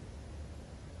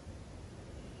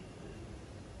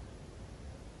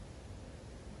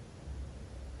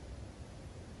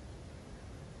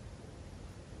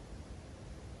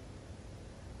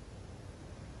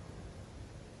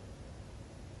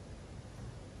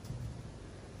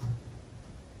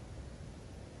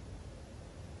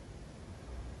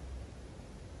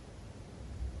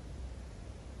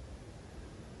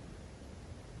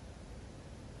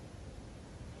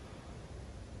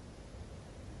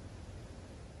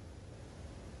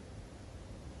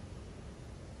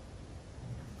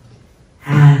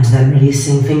 And then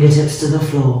releasing fingertips to the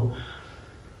floor,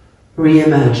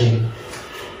 re-emerging.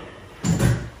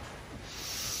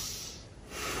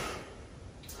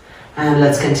 And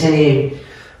let's continue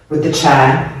with the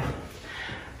chair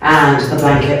and the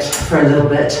blanket for a little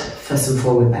bit for some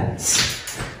forward bends.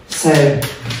 So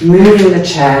moving the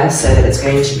chair so that it's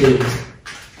going to be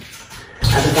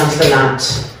at the front of the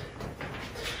mat,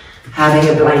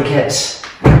 having a blanket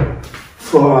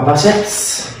for our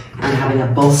buttocks, and having a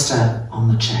bolster on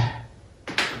the chair.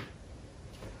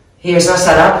 Here's our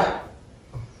setup.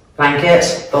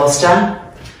 Blanket,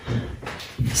 bolster,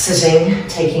 sitting,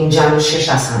 taking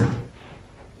Sirsasana.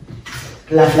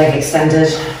 Left leg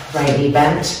extended, right knee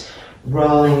bent,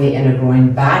 rolling the inner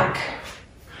groin back.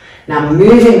 Now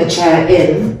moving the chair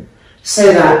in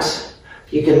so that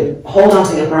you can hold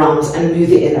onto the upper arms and move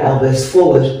the inner elbows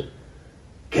forward,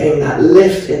 getting that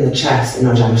lift in the chest in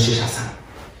our Sirsasana.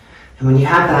 And when you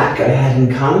have that, go ahead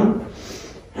and come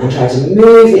and try to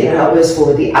move the inner elbows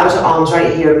forward, the outer arms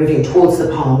right here moving towards the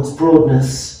palms,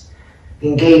 broadness,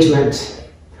 engagement.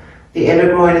 The inner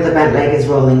groin of the bent leg is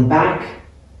rolling back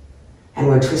and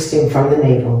we're twisting from the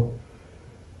navel.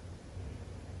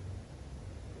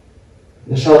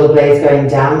 The shoulder blades going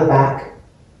down the back.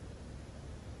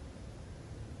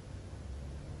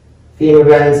 Femur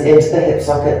bones into the hip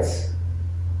sockets.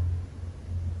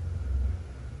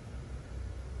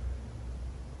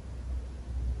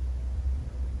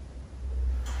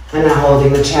 And now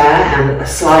holding the chair and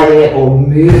sliding it or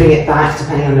moving it back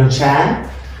depending on your chair.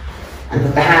 And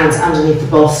put the hands underneath the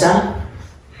bolster.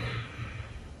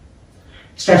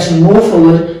 Stretching more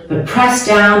forward, but press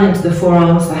down into the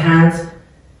forearms, the hands,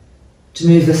 to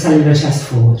move the cellular chest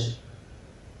forward.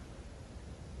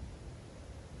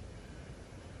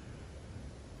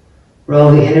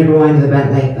 Roll the inner groin of the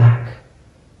bent leg back.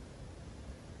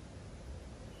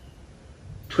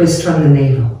 Twist from the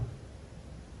navel.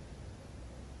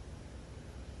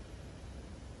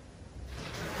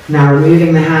 Now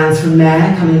removing the hands from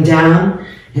there, coming down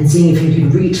and seeing if you can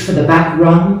reach for the back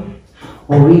rung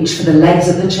or reach for the legs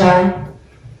of the chair.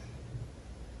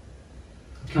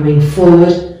 Coming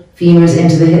forward, femurs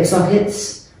into the hip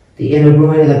sockets, the inner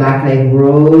groin of the back leg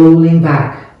rolling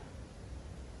back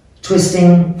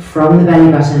twisting from the belly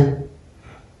button,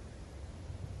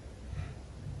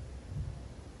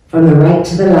 from the right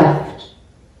to the left,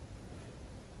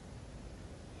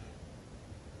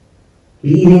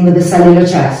 leading with the cellular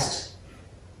chest.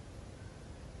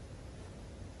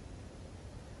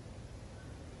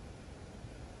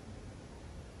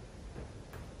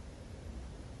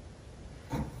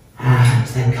 And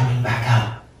then coming back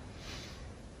up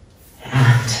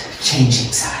and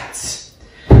changing sides.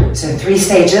 So 3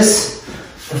 stages.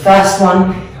 The first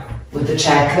one with the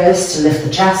chair close to lift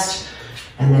the chest,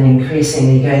 and then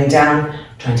increasingly going down,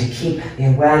 trying to keep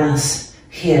the awareness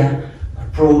here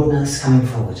of broadness coming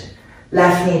forward.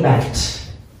 Left knee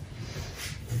bent.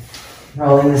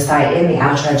 Rolling the thigh in, the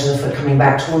outer edge of the foot coming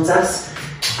back towards us,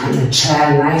 and the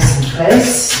chair nice and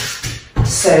close,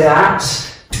 so that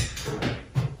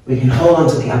we can hold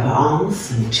onto the upper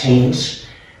arms and change,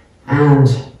 and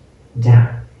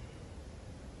down.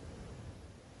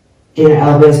 Inner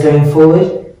elbows going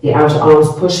forward, the outer arms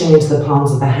pushing into the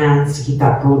palms of the hands to keep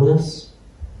that broadness.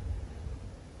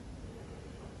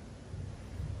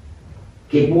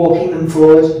 Keep walking them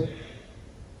forward,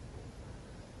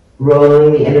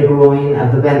 rolling the inner groin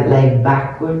of the bent leg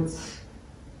backwards.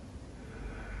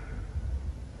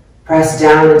 Press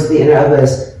down into the inner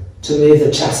elbows to move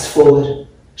the chest forward,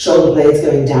 shoulder blades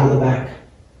going down the back.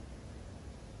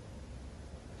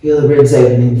 Feel the ribs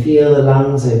opening, feel the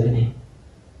lungs opening.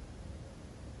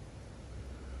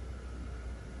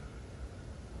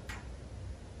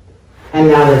 And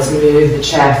now let's move the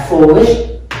chair forward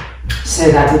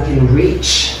so that we can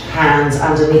reach hands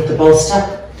underneath the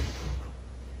bolster.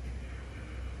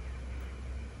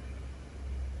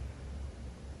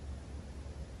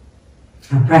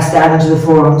 And press down into the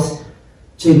forearms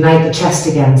to ignite the chest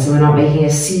again, so we're not making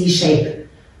a C shape.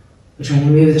 We're trying to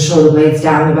move the shoulder blades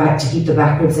down the back to keep the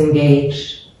backwards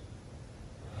engaged.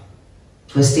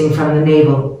 Twisting from the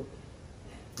navel,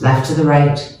 left to the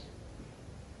right,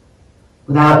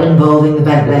 without involving the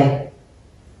bent leg.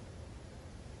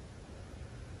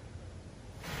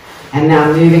 And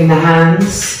now moving the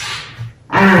hands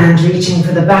and reaching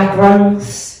for the back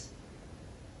rungs.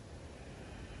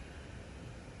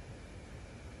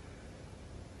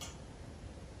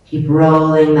 Keep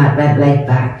rolling that bent leg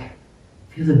back.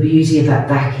 Feel the beauty of that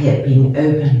back hip being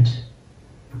opened.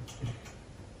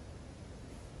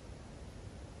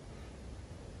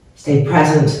 Stay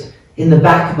present in the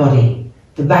back body,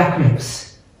 the back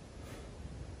ribs.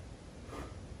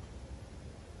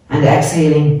 And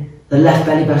exhaling the left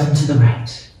belly button to the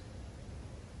right.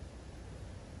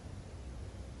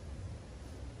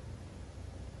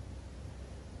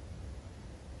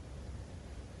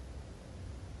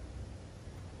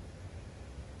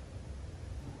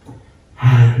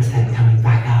 And then coming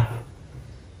back up.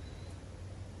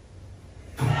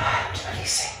 And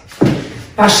releasing.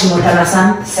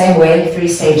 Paschimottanasana, same way, 3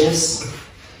 stages.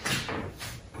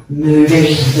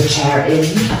 Moving the chair in.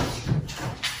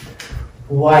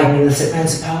 Widening the sit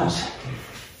bones apart.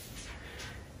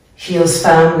 Heels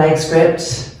firm, legs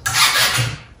gripped.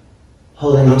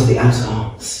 Holding onto the outer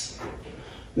arms.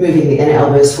 Moving the inner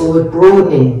elbows forward,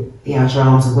 broadening the outer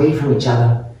arms away from each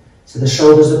other so the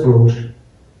shoulders are broad.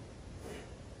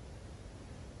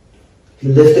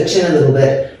 You lift the chin a little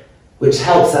bit, which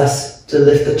helps us to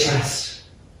lift the chest.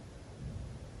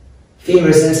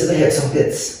 Femurs into the hip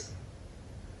sockets.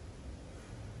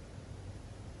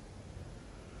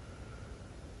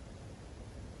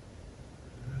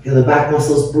 Feel the back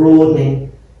muscles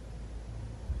broadening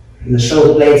and the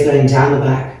shoulder blades going down the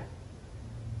back.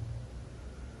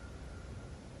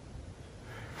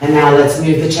 And now let's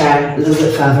move the chair a little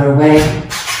bit further away.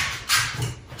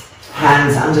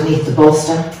 Hands underneath the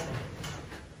bolster.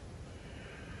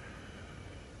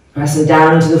 Pressing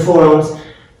down into the forearms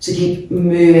to keep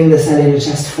moving the cellular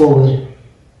chest forward.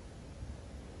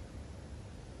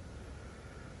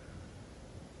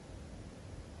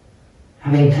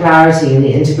 Having clarity in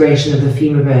the integration of the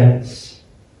femur bones.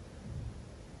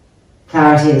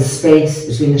 Clarity in the space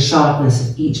between the sharpness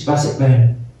of each buttock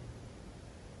bone.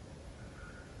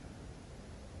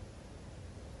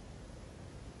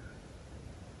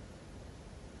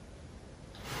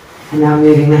 And now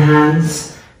moving the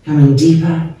hands, coming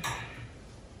deeper.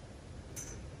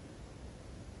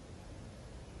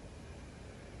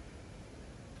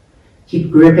 Keep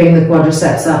gripping the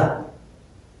quadriceps up.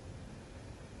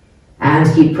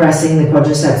 And keep pressing the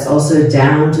quadriceps also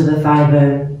down to the thigh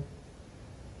bone.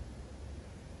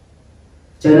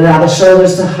 Don't allow the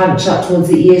shoulders to hunch up towards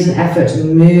the ears in effort to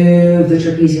move the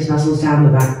trapezius muscles down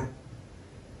the back.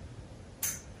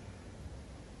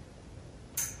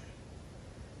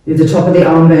 Move the top of the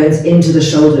arm bones into the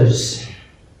shoulders.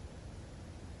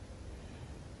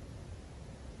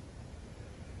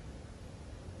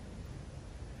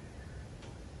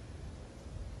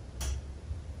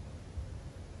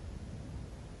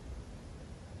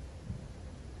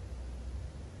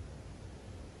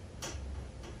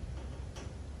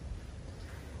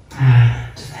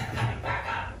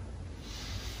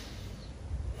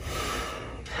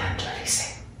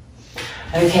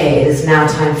 Okay, it is now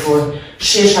time for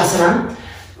Sirsasana.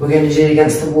 We're going to do it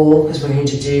against the wall because we're going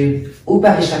to do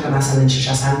Upavishtakonasana and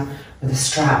Sirsasana with a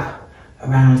strap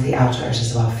around the outer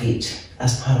edges of our feet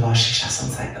as part of our Sirsasana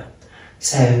cycle.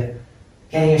 So,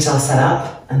 getting yourself set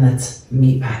up, and let's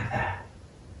meet back there.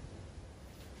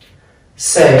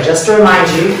 So, just to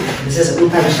remind you, this is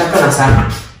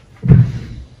Upavishtakonasana,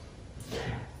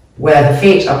 where the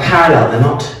feet are parallel, they're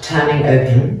not turning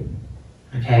open,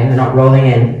 okay, and they're not rolling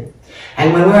in.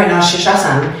 And when we're in our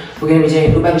Sirsasana, we're going to be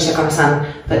doing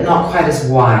Upavishtakonasana, but not quite as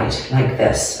wide, like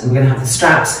this. And we're going to have the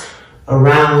straps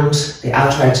around the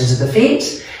outer edges of the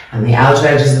feet, and the outer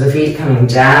edges of the feet coming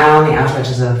down the outer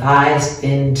edges of the thighs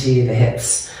into the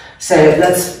hips. So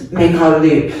let's make our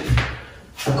loop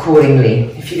accordingly.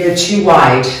 If you go too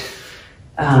wide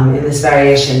in this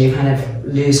variation, you kind of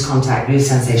lose contact, lose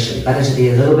sensation. Better to be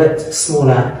a little bit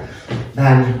smaller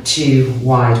than too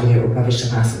wide with your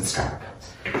Upavishtakonasana strap.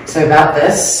 So about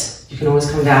this, you can always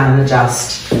come down and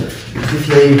adjust if you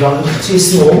feel you've gone too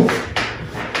small.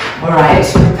 All right,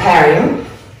 preparing,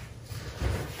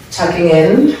 tucking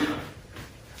in,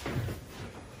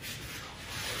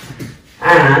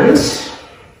 and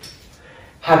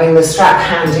having the strap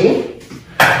handy.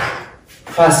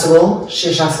 First of all,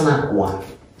 Sirsasana 1.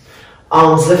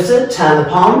 Arms lifted, turn the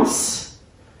palms,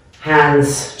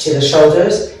 hands to the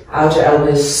shoulders, outer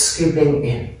elbows scooping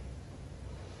in.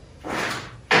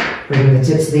 Bring the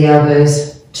tips of the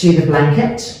elbows to the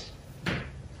blanket,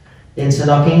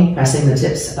 interlocking, pressing the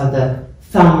tips of the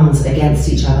thumbs against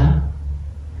each other,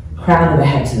 crown of the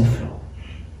head to the floor.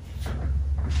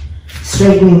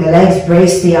 Straightening the legs,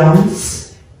 brace the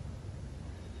arms,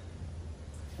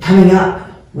 coming up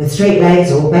with straight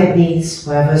legs or bent knees,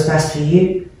 wherever is best for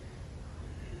you,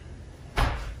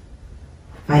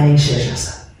 finding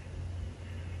Sirsasana.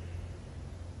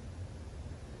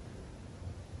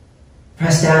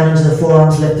 Press down into the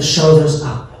forearms, lift the shoulders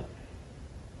up.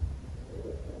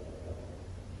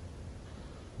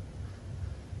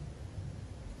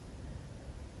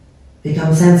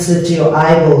 Become sensitive to your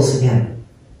eyeballs again.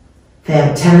 They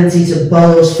have a tendency to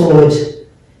bulge forward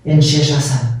in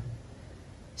Sirsasana.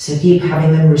 So keep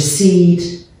having them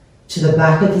recede to the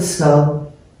back of the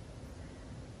skull.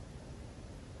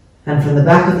 And from the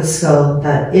back of the skull,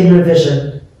 that inner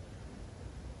vision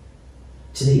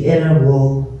to the inner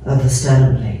wall of the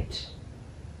sternum plate.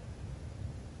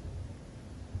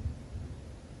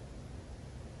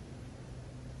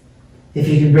 If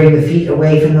you can bring the feet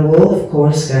away from the wall, of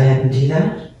course, go ahead and do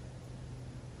that.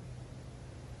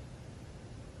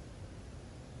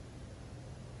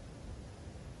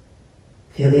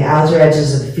 Feel the outer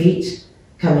edges of the feet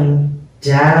coming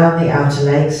down the outer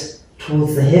legs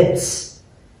towards the hips,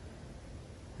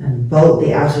 and bolt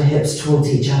the outer hips towards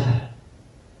each other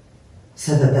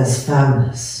so that there's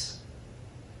firmness.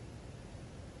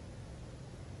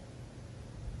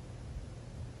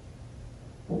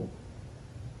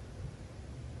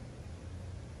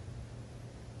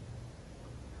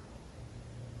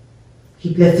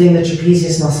 Keep lifting the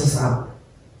trapezius muscles up.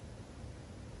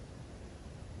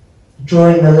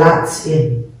 Drawing the lats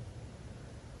in.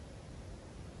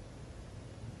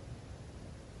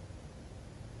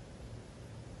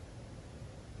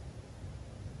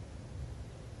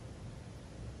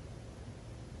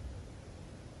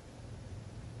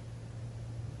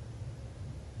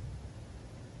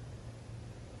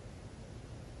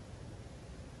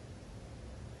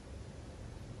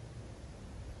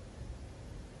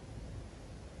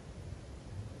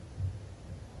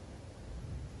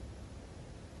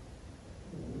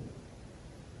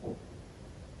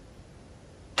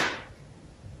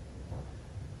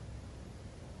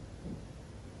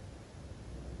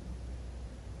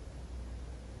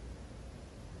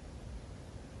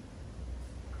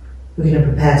 We're going to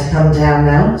prepare to come down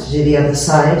now to do the other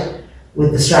side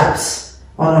with the straps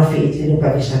on our feet in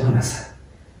Upavishtakonasana.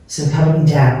 So coming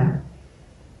down.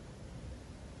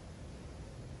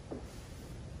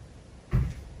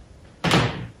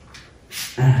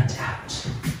 And out.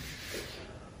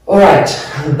 Alright,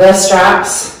 the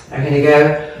straps are going to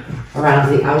go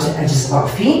around the outer edges of our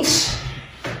feet.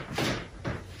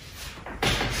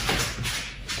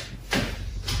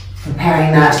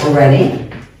 Preparing that already.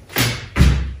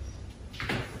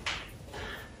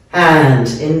 And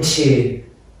into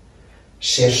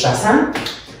Sirsasana,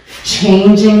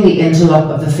 changing the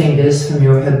interlock of the fingers from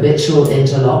your habitual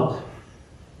interlock,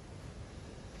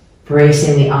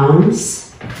 bracing the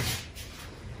arms,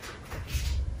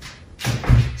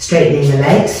 straightening the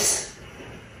legs,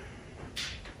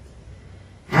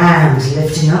 and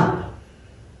lifting up.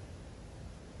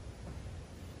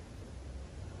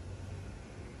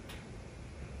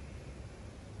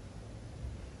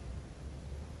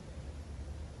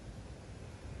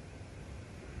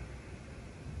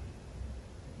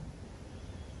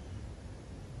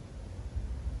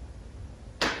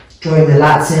 Drawing the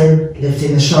lats in,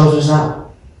 lifting the shoulders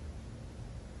up.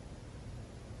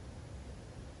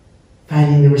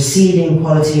 Finding the receding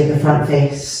quality of the front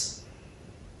face,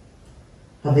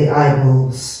 of the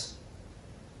eyeballs.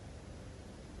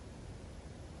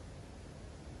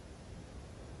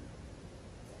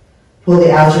 Pull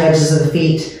the outer edges of the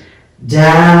feet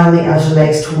down the outer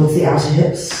legs towards the outer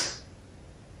hips.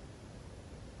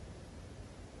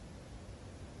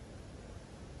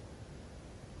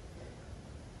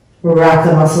 Wrap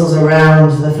the muscles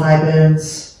around the thigh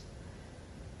bones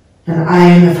and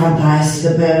iron the front thighs to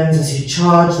the bones as you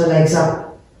charge the legs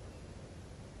up.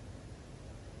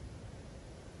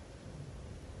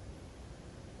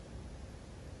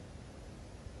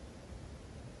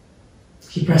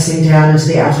 Keep pressing down into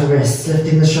the outer wrists,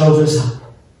 lifting the shoulders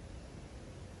up.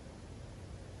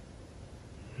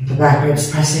 The back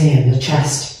ribs pressing in, the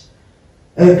chest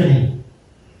opening.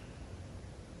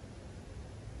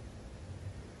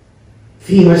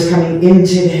 Femurs coming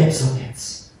into the hip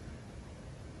sockets.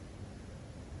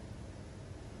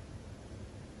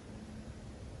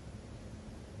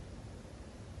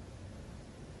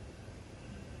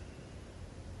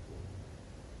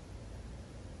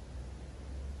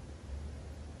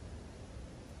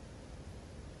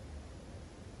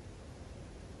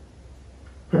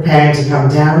 Preparing to come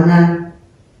down now.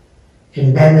 You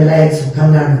can bend the legs or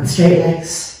come down with straight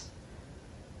legs.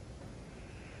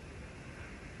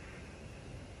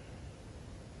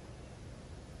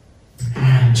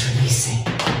 Releasing.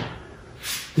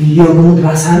 Yoga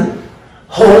Mudra,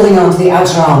 holding onto the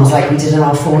outer arms like we did in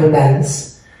our forward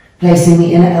bends, placing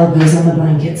the inner elbows on the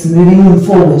blankets, moving them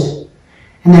forward,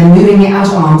 and then moving the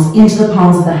outer arms into the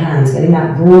palms of the hands, getting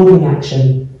that broadening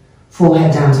action,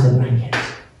 forehead down to the blanket.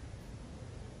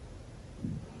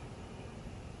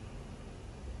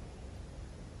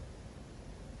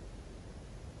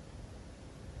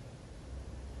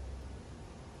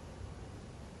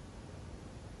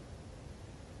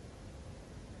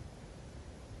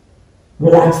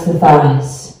 Relax the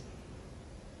thighs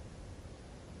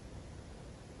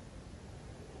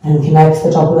and connect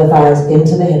the top of the thighs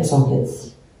into the hip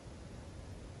sockets.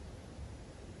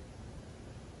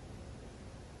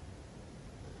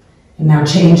 And now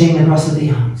changing the cross of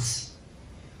the arms.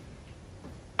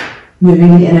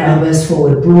 Moving the inner elbows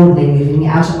forward, broadening, moving the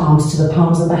outer arms to the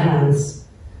palms of the hands,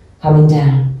 coming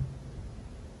down.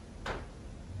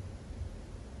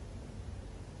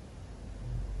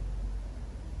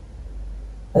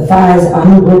 The thighs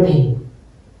ungripping.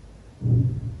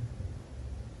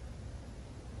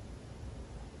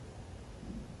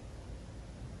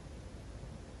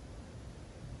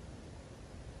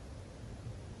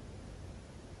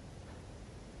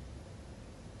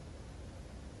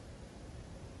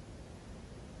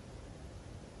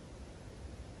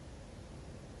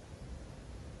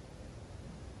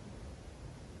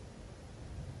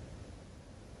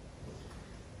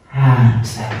 And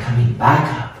then coming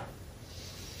back up.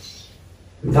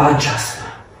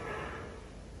 Vajrasana.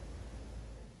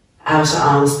 Outer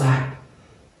arms back.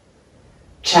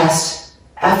 Chest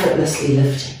effortlessly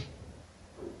lifting.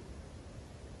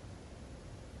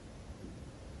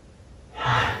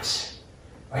 And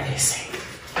releasing.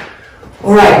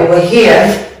 Alright, well we're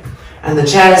here and the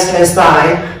chair is close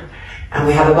by and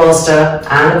we have a bolster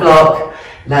and a block.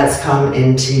 Let's come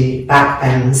into back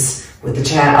bends with the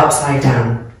chair upside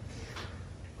down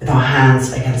with our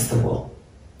hands against the wall.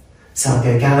 So I'll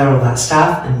go gather all that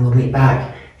stuff and we'll meet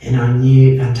back in our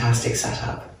new fantastic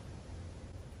setup.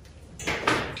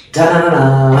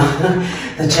 Da-da-da-da!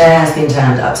 The chair has been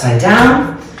turned upside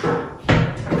down.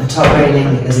 The top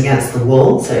railing is against the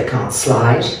wall so it can't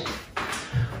slide.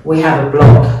 We have a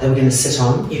block that we're going to sit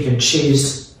on. You can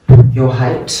choose your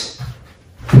height.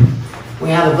 We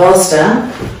have a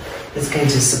bolster that's going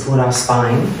to support our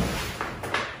spine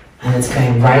and it's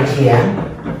going right here.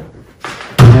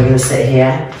 We're going to sit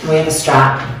here. We have a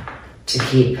strap to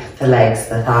keep the legs,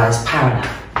 the thighs parallel.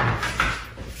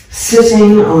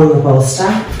 Sitting on the bolster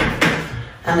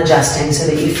and adjusting so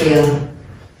that you feel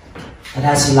that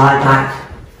as you lie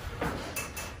back,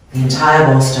 the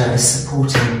entire bolster is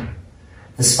supporting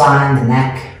the spine, the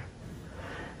neck,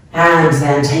 and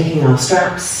then taking our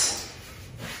straps,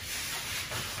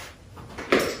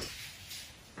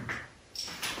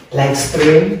 legs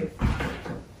through,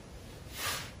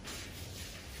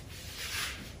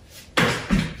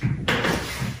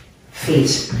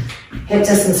 feet hip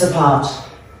distance apart,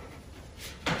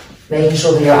 making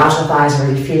sure that your outer thighs are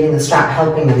really feeling the strap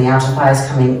helping and the outer thighs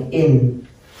coming in.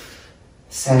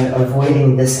 So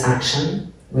avoiding this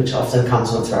action, which often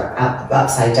comes once we're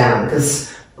upside down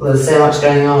because there's so much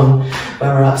going on when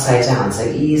we're upside down. So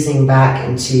easing back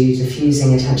into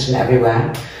diffusing attention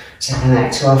everywhere to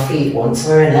connect to our feet once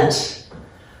we're in it.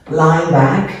 Lying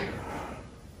back.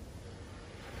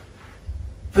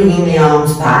 Bringing the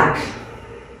arms back.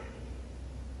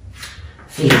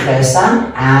 Feet closer,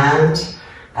 and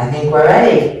I think we're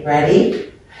ready.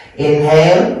 Ready?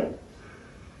 Inhale.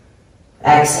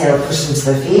 Exhale, push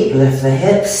into the feet, lift the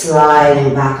hips,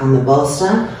 sliding back on the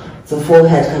bolster. The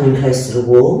forehead coming close to the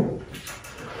wall.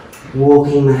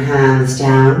 Walking the hands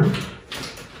down,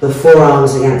 the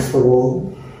forearms against the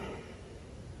wall.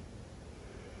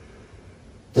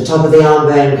 The top of the arm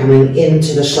bone coming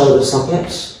into the shoulder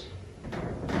socket.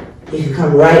 You can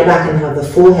come right back and have the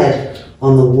forehead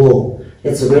on the wall.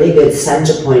 It's a really good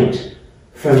center point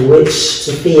from which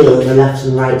to feel the left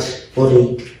and right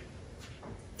body.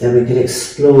 Then we could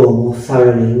explore more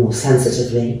thoroughly, more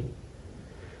sensitively.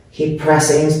 Keep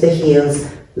pressing into the heels,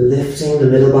 lifting the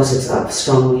middle buttocks up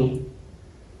strongly.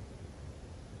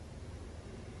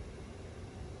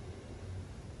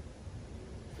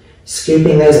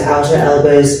 Scooping those outer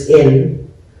elbows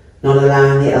in, not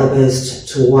allowing the elbows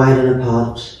to widen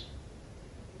apart.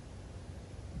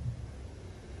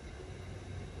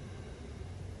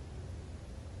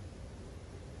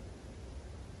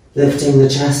 Lifting the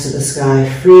chest to the sky,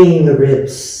 freeing the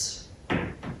ribs.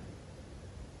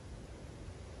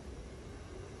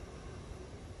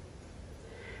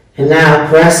 And now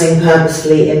pressing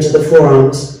purposefully into the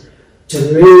forearms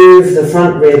to move the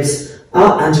front ribs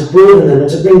up and to broaden them and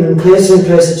to bring them closer and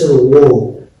closer to the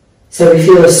wall. So we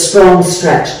feel a strong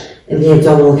stretch in the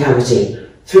abdominal cavity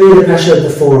through the pressure of the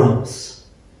forearms.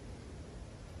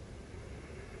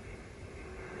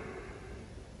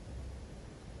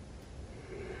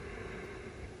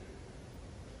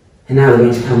 And now we're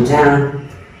going to come down.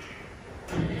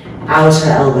 Outer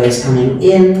elbows coming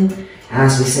in.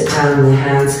 As we sit down, the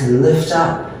hands can lift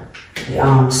up, the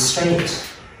arms straight.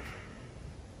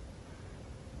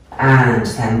 And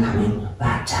then coming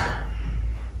back down.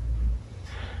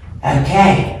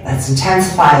 Okay, let's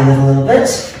intensify a little bit.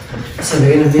 So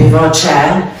we're going to move our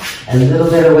chair a little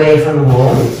bit away from the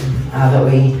wall. Now that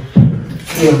we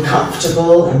feel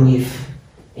comfortable and we've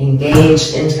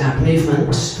engaged into that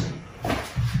movement.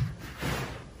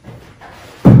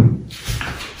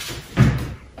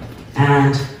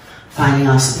 And finding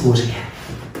our support again.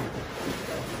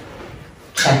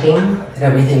 Checking that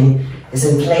everything is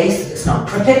in place, that it's not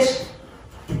crooked.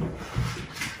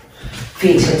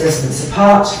 Feet a distance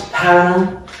apart,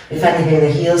 parallel. If anything,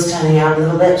 the heels turning out a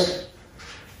little bit.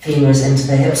 Femurs into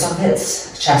the hip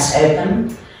sockets, chest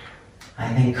open.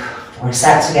 I think we're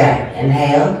set to go.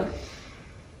 Inhale.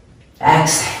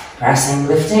 Exhale. Pressing,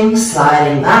 lifting,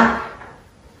 sliding back.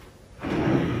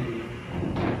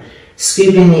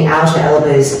 Scooping the outer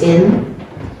elbows in.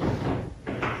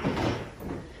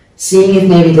 Seeing if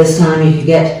maybe this time you could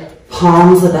get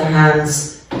palms of the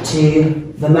hands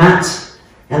to the mat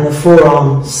and the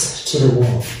forearms to the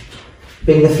wall.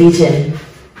 Bring the feet in.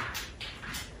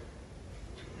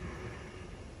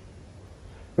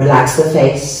 Relax the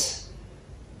face.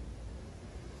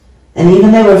 And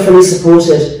even though we're fully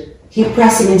supported, keep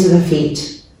pressing into the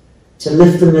feet to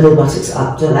lift the middle buttocks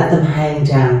up. Don't let them hang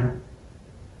down.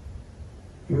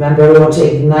 Remember, we want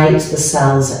to ignite the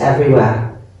cells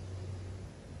everywhere.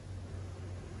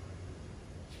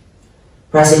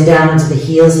 Pressing down into the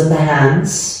heels of the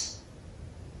hands.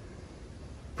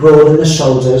 Broaden the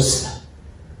shoulders.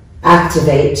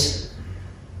 Activate.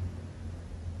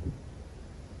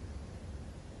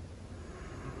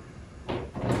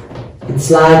 And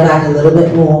slide back a little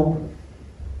bit more.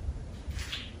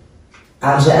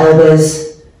 Outer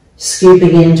elbows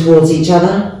scooping in towards each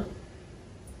other.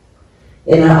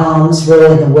 Inner arms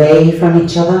rolling away from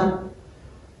each other.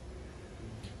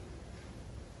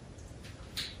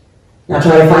 Now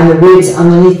try to find the ribs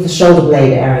underneath the shoulder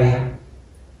blade area.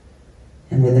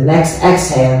 And with the next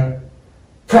exhale,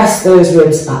 press those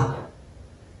ribs up.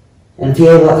 And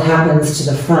feel what happens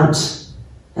to the front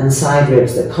and side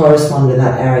ribs that correspond with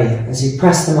that area. As you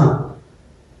press them up,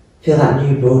 feel that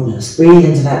new broadness. Breathe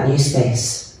into that new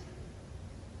space.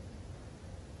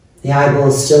 The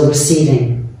eyeballs still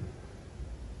receiving.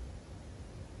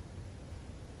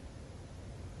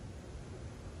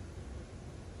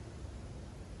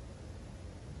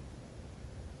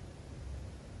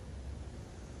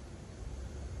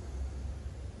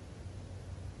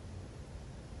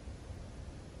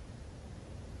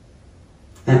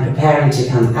 And preparing to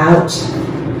come out.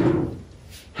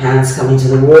 Hands coming to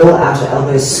the wall, outer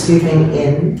elbows scooping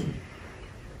in.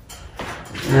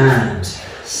 And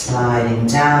sliding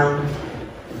down,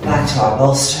 back to our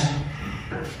bolster.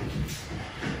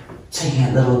 Taking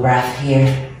a little breath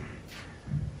here.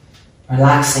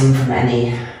 Relaxing from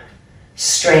any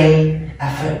strain,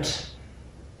 effort.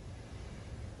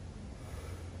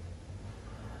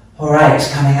 Alright,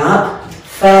 coming up,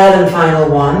 third and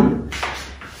final one.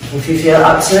 If you feel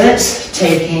up to it,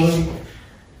 taking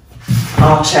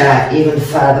our chair even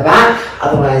further back,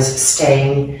 otherwise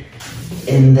staying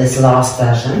in this last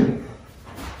version.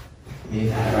 Move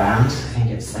that around. I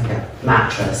think it's like a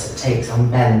mattress. It takes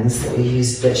on bends that we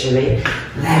use habitually.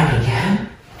 There we go.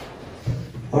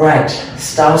 Alright,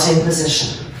 starting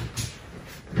position.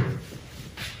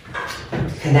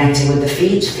 Connecting with the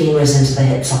feet, femurs into the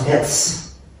hip sockets.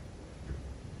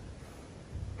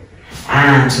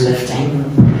 And lifting.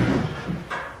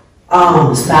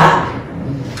 Arms back,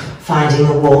 finding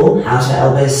the wall, outer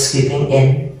elbows scooping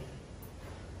in.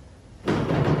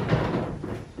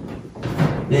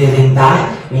 Moving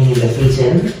back, bringing the feet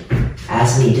in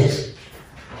as needed.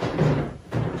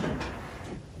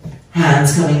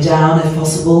 Hands coming down if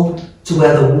possible to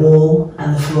where the wall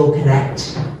and the floor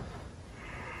connect.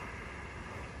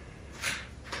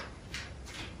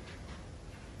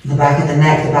 The back of the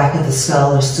neck, the back of the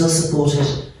skull are still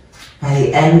supported by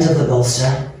the end of the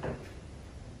bolster.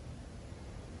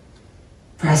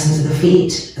 Press into the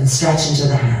feet and stretch into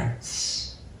the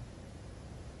hands.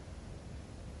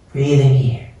 Breathing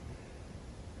here.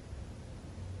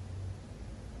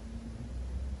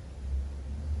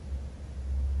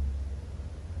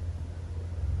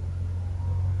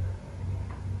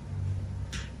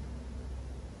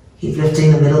 Keep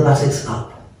lifting the middle buttocks up,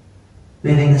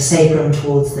 moving the sacrum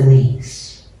towards the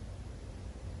knees.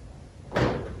 Go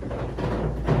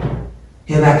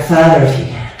back further if you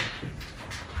can.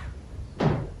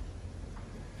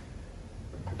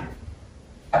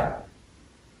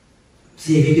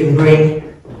 See if you can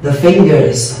bring the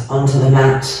fingers onto the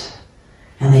mat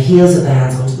and the heels of the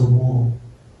hands onto the wall.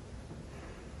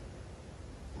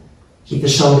 Keep the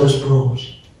shoulders broad.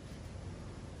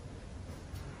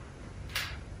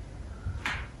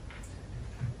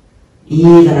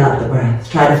 Even out the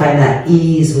breath. Try to find that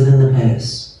ease within the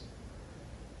pose.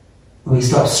 Where we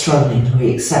stop struggling, where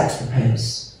we accept the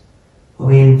pose. Where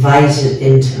we invite it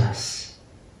into us.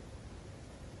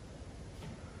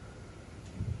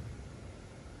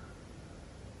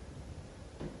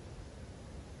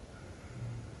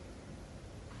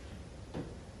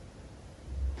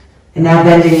 And now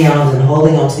bending the arms and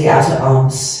holding onto the outer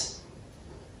arms.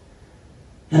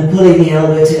 And pulling the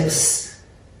elbow tips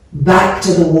back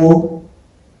to the wall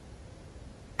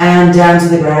and down to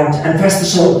the ground and press the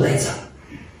shoulder blades up.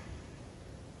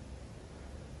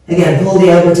 Again, pull the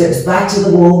elbow tips back to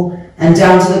the wall and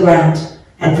down to the ground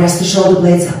and press the shoulder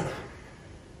blades up.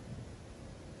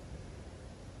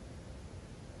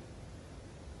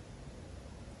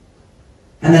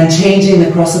 And then changing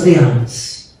the cross of the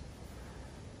arms.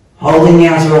 Holding the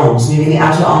outer arms, moving the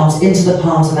outer arms into the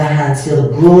palms of the hands. Feel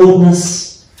the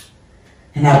broadness.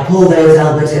 And now pull those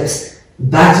elbow tips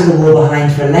back to the wall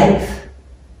behind for length.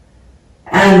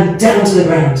 And down to the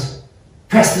ground.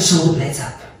 Press the shoulder blades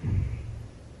up.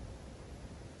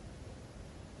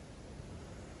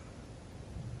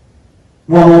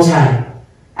 One more time.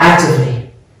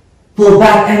 Actively. Pull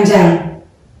back and down.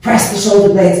 Press the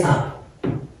shoulder blades up.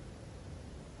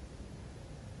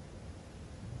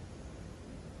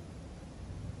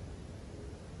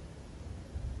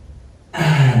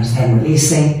 And then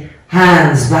releasing,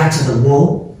 hands back to the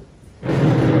wall,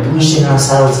 pushing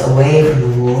ourselves away from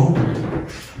the wall,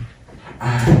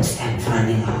 and then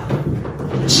finding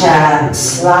our chair and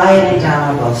sliding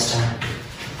down our bolster.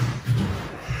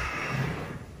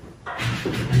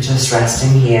 And just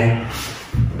resting here.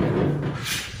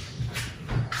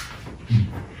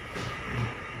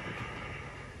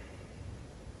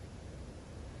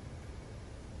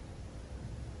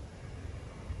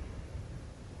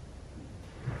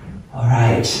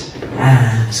 Alright,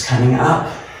 and coming up,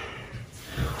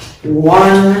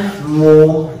 one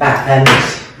more back bend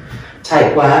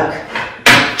type work,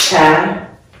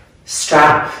 chair,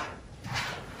 strap,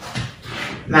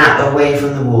 mat away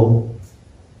from the wall,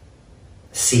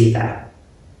 see that.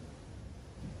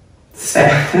 So,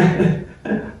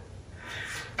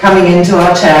 coming into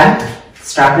our chair,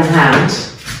 strap in hand,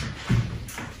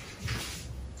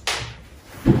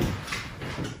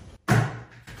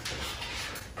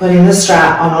 putting the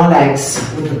strap on our legs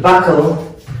with the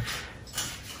buckle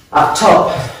up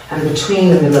top and between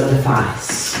the middle of the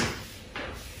thighs.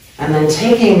 And then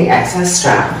taking the excess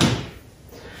strap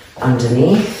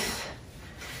underneath,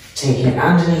 taking it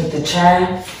underneath the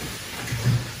chair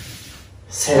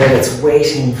so that it's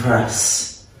waiting for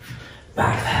us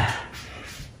back there.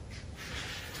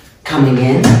 Coming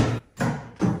in.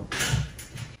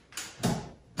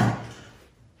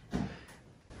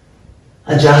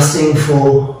 Adjusting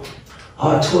for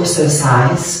our torso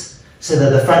size so that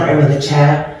the front rim of the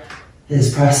chair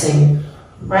is pressing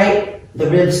right, the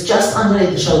ribs just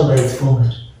underneath the shoulder blades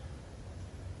forward.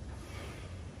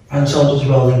 Front shoulders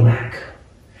rolling back.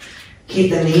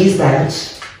 Keep the knees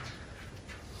bent,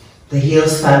 the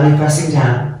heels firmly pressing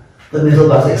down, the middle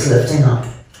buttocks lifting up.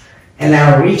 And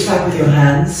now reach back with your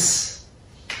hands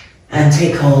and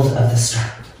take hold of the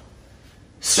strap.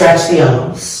 Stretch the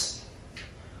arms,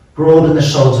 broaden the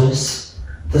shoulders.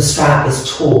 The strap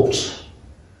is taut.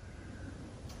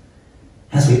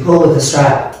 As we pull with the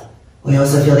strap, we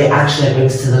also feel the action it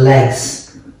brings to the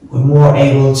legs. We're more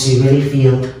able to really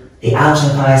feel the outer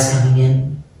thighs coming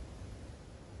in.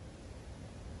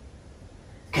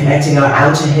 Connecting our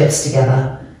outer hips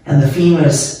together and the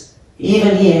femurs,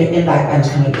 even here in back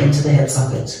bend, coming into the hip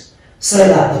socket so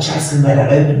that the chest can better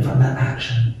open from that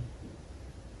action.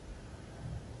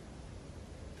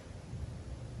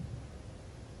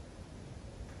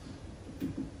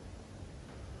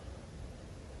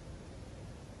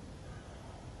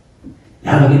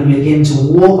 Now we're going to begin to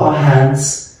walk our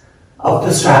hands up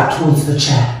the strap towards the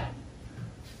chair,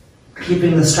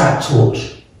 keeping the strap taut.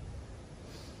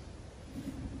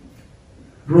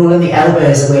 Rolling the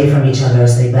elbows away from each other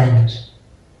as they bend.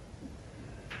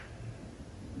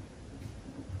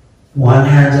 One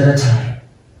hand at a time.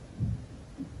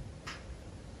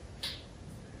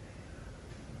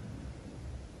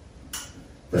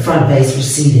 The front face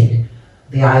receding,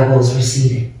 the eyeballs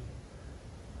receding.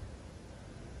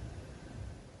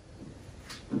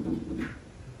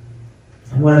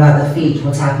 And what about the feet?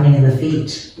 What's happening in the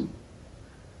feet?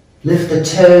 Lift the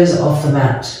toes off the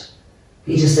mat.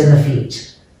 Be just in the feet.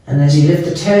 And as you lift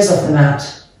the toes off the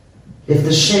mat, lift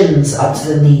the shins up to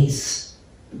the knees.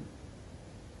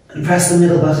 And press the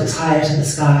middle buttocks higher to the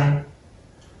sky.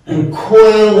 And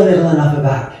coil the middle and upper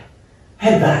back.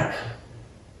 Head back.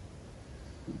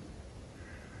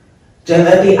 Don't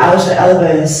let the outer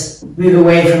elbows move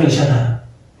away from each other.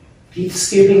 Keep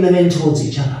scooping them in towards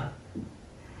each other.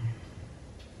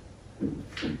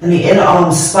 And the inner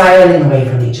arms spiraling away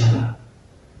from each other.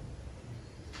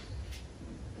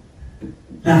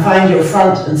 Now find your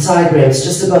front and side ribs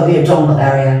just above the abdominal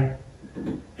area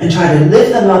and try to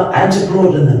lift them up and to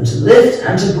broaden them, to lift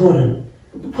and to broaden,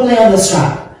 pulling on the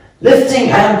strap,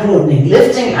 lifting and broadening,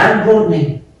 lifting and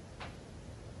broadening.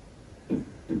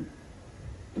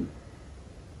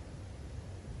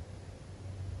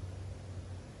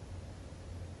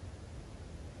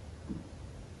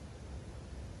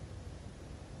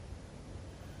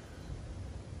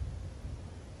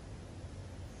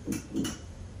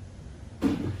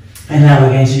 And now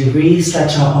we're going to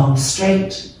re-stretch our arms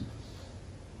straight.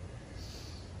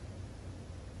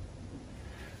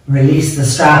 Release the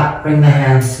strap, bring the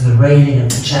hands to the railing of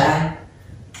the chair.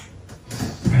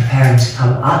 Preparing to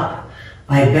come up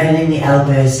by bending the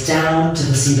elbows down to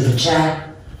the seat of the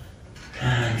chair.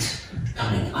 And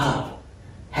coming up,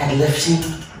 head lifting.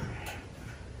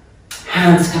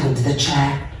 Hands coming to the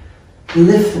chair.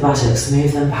 Lift the buttocks,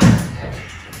 move them back.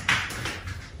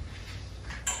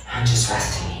 And just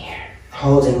resting here,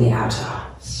 holding the outer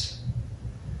arms.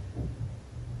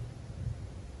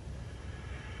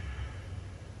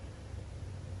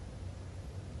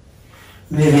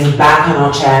 Moving back on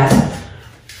our chair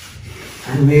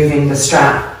and moving the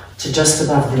strap to just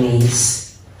above the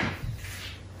knees.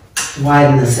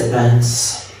 Widen the sit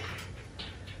bones.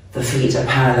 The feet are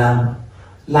parallel.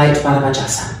 Light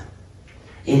Baddha.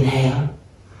 Inhale.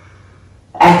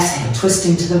 Exhale,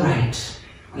 twisting to the right.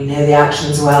 We know the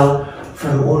actions well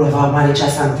from all of our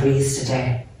Manichasan 3s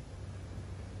today.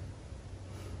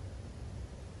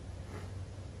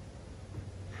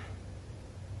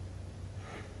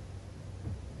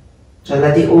 Don't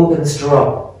let the organs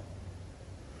drop.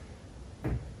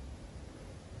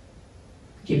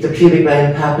 Keep the pubic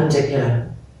bone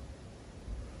perpendicular.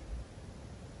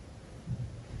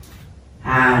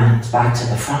 And back to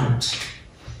the front.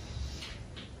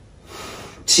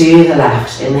 To the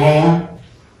left. Inhale.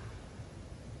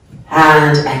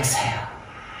 And exhale.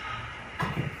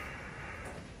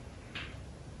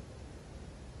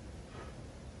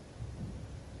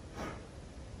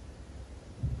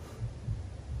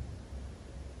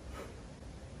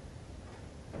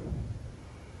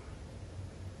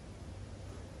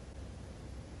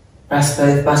 Press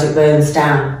both buttock bones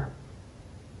down.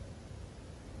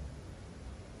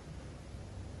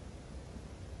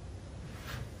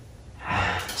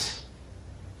 And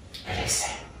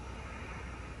releasing.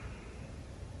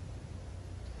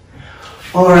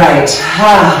 All right,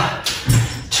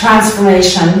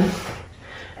 transformation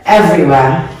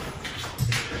everywhere.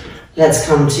 Let's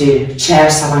come to chair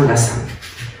Sarvangasana.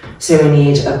 So we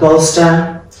need a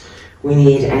bolster, we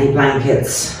need any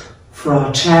blankets for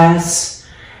our chairs,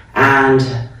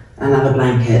 and another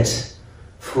blanket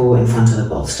 4 in front of the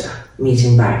bolster,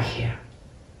 meeting back here.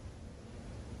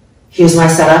 Here's my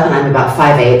setup, and I'm about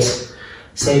 5'8".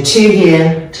 So 2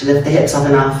 here to lift the hips up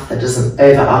enough that doesn't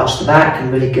overarch the back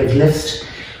and really give lift.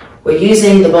 We're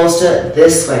using the bolster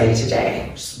this way today,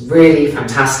 which is really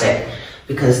fantastic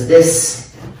because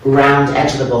this round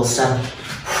edge of the bolster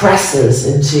presses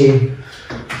into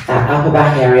that upper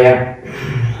back area,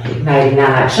 igniting that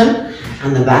action,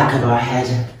 and the back of our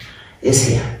head is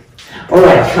here. All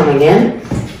right, coming in.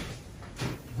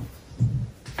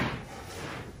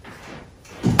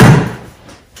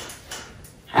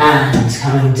 And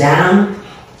coming down.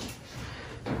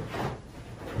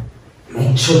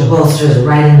 Making sure the bolster is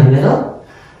right in the middle.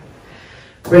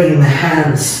 Bringing the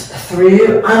hands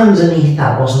through underneath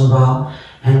that bottom bar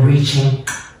and reaching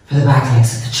for the back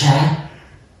legs of the chair.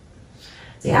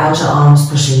 The outer arms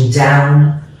pushing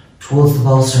down towards the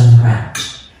bolster and the ground.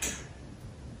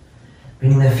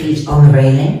 Bring the feet on the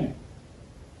railing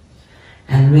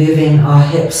and moving our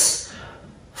hips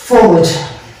forward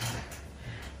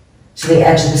to the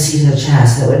edge of the seat of the chair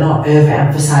so that we're not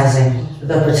overemphasizing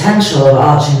the potential of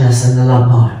archiness in the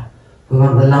lumbar. We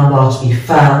want the lumbar to be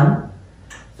firm.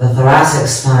 The thoracic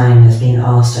spine is being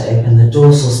asked to open the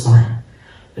dorsal spine,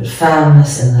 but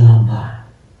firmness in the lumbar.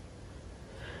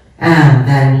 And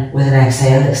then with an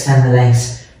exhale, extend the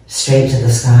legs straight to the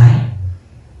sky.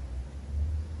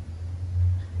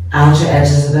 Outer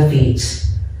edges of the feet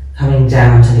coming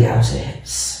down to the outer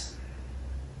hips.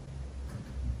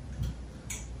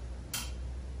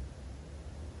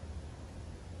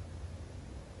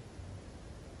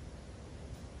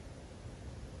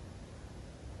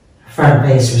 Front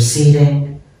base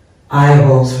receding,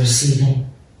 eyeballs receding.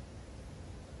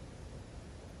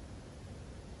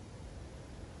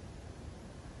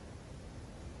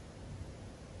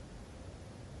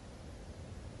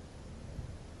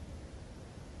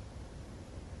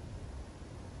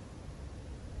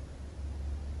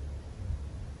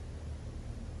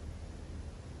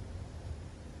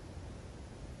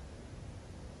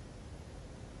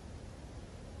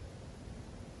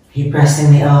 Keep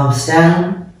pressing the arms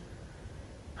down,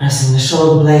 pressing the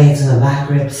shoulder blades and the back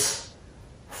ribs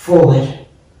forward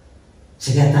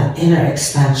to get that inner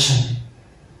expansion.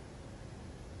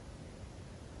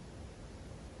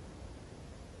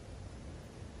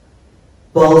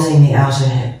 Bolting the outer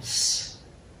hips.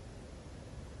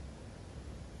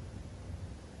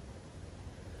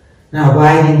 Now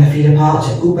widening the feet apart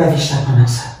to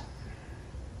Upavishtakonasa.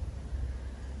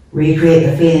 Recreate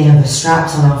the feeling of the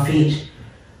straps on our feet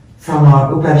from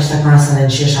our Upavishtakonasa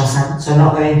and Sirsasana, so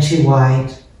not going too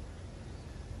wide.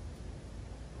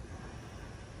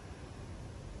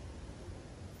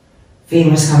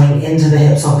 Femurs coming into the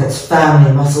hip sockets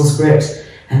firmly, muscles gripped,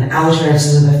 and outer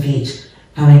edges of the feet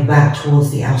coming back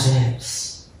towards the outer hips.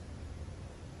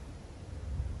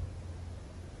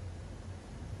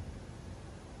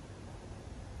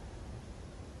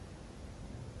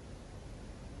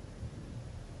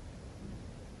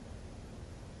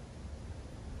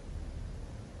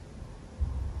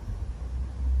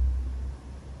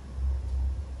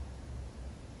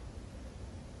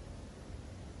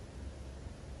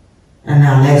 And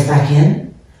now legs back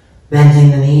in,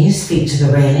 bending the knees, feet to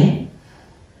the railing.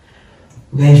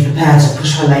 We're going to prepare to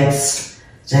push our legs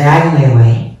diagonally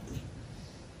away.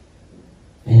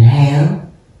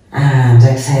 Inhale and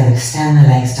exhale, extend the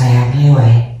legs diagonally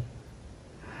away.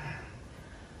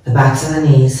 The backs of the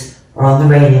knees are on the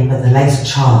railing, but the legs are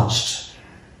charged.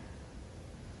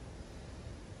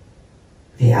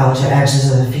 The outer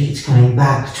edges of the feet coming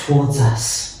back towards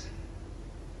us.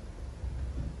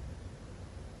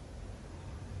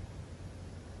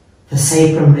 The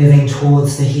sacrum moving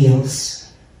towards the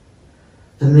heels,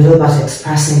 the middle buttocks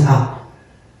pressing up,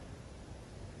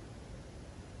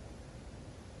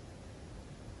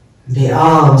 the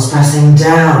arms pressing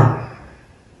down,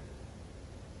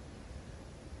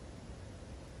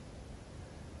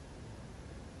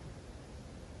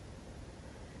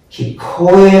 keep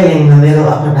coiling the middle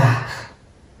upper back.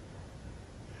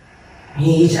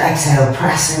 Each exhale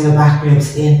pressing the back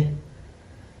ribs in.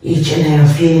 Each inhale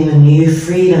feeling the new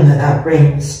freedom that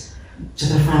brings to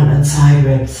the front and side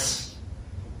ribs.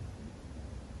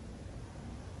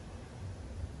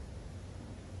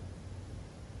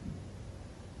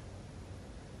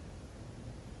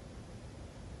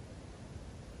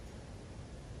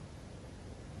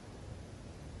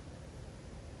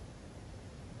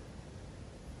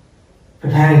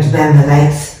 Preparing to bend the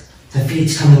legs, the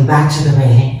feet coming back to the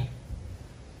railing.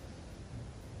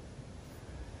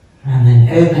 And then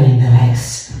opening the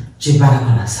legs to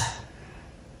Baddha.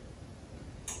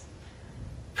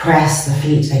 Press the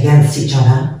feet against each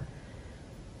other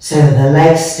so that the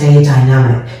legs stay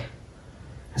dynamic.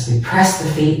 As we press the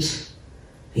feet,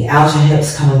 the outer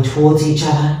hips coming towards each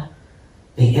other,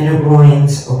 the inner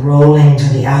groins rolling to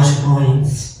the outer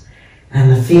groins, and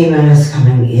the femurs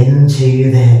coming into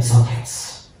the hip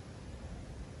sockets.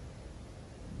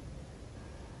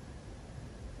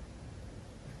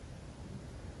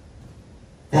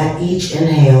 Let each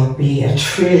inhale be a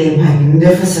truly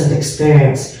magnificent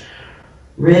experience.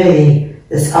 Really,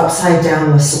 this upside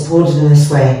down was supported in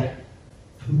this way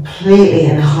completely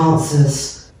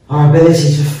enhances our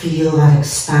ability to feel that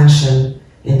expansion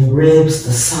in the ribs,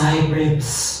 the side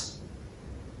ribs.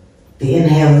 The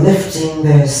inhale lifting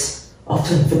those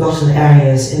often forgotten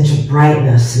areas into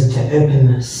brightness, into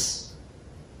openness.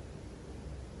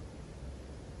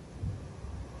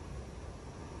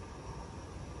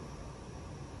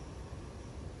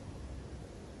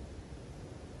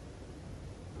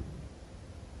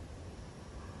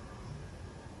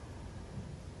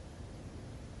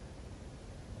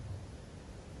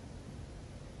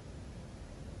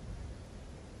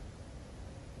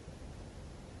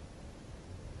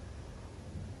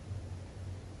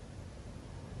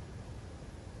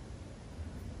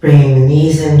 Bringing the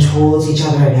knees in towards each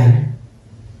other again.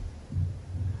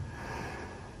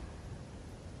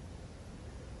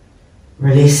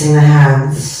 Releasing the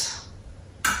hands.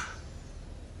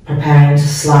 Preparing to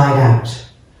slide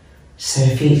out. So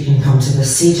feet can come to the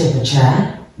seat of the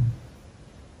chair.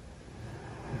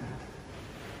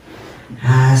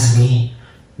 As we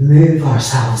move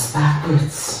ourselves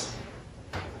backwards.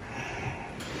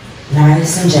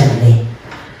 Nice and gently.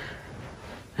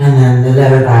 And then the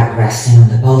lower back resting on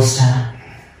the bolster.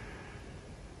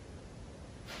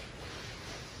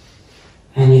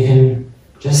 And you can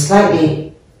just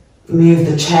slightly move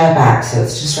the chair back so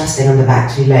it's just resting on the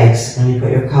back two legs when you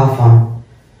put your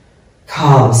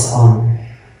calves on.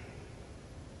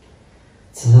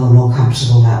 It's a little more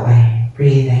comfortable that way.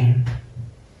 Breathing.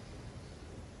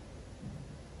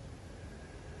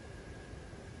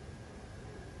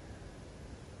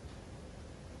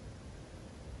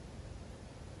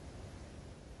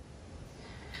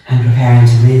 And preparing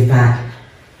to move back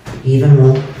even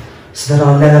more so that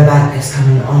our lower back is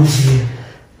coming onto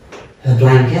the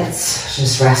blankets,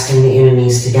 just resting the inner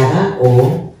knees together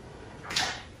or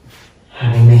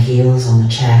having the heels on the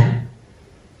chair.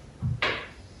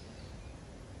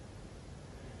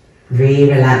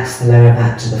 Relax the lower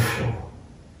back to the floor.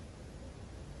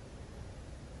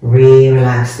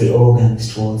 Relax the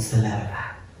organs towards the lower back.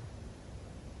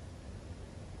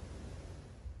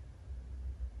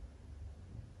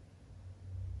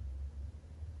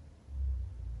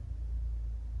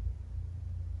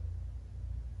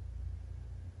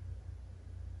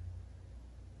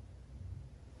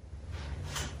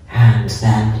 And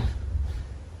then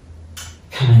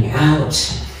coming out,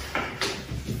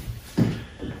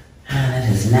 and it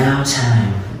is now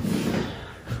time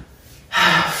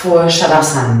for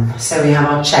Sirsasana. So we have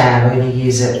our chair, we're going to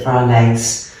use it for our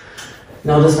legs.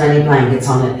 Not as many blankets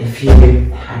on it if you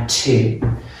had two.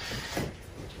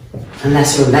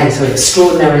 Unless your legs are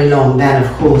extraordinarily long, then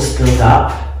of course build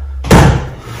up.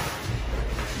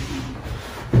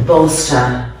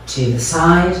 Bolster to the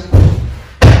side.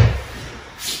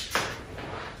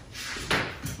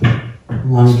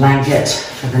 One blanket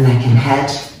for the neck and head.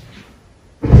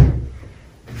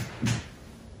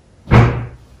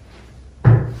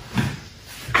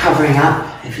 Covering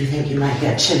up if you think you might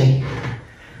get chilly.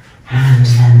 And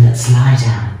then let's lie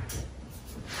down.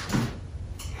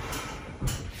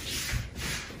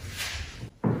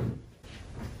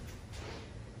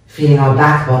 Feeling our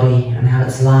back body and how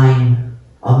it's lying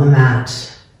on the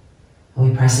mat. Are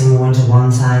we pressing more into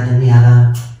one side than the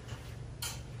other?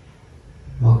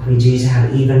 What can we do to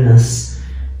have evenness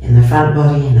in the front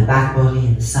body, in the back body,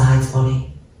 in the sides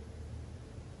body?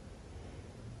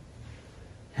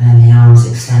 And then the arms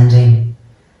extending,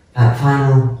 that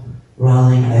final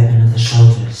rolling open of the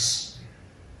shoulders.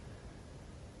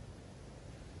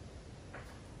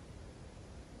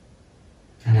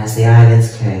 And as the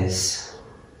eyelids close,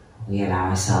 we allow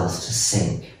ourselves to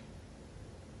sink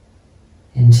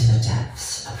into the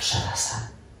depths of Sirsasana.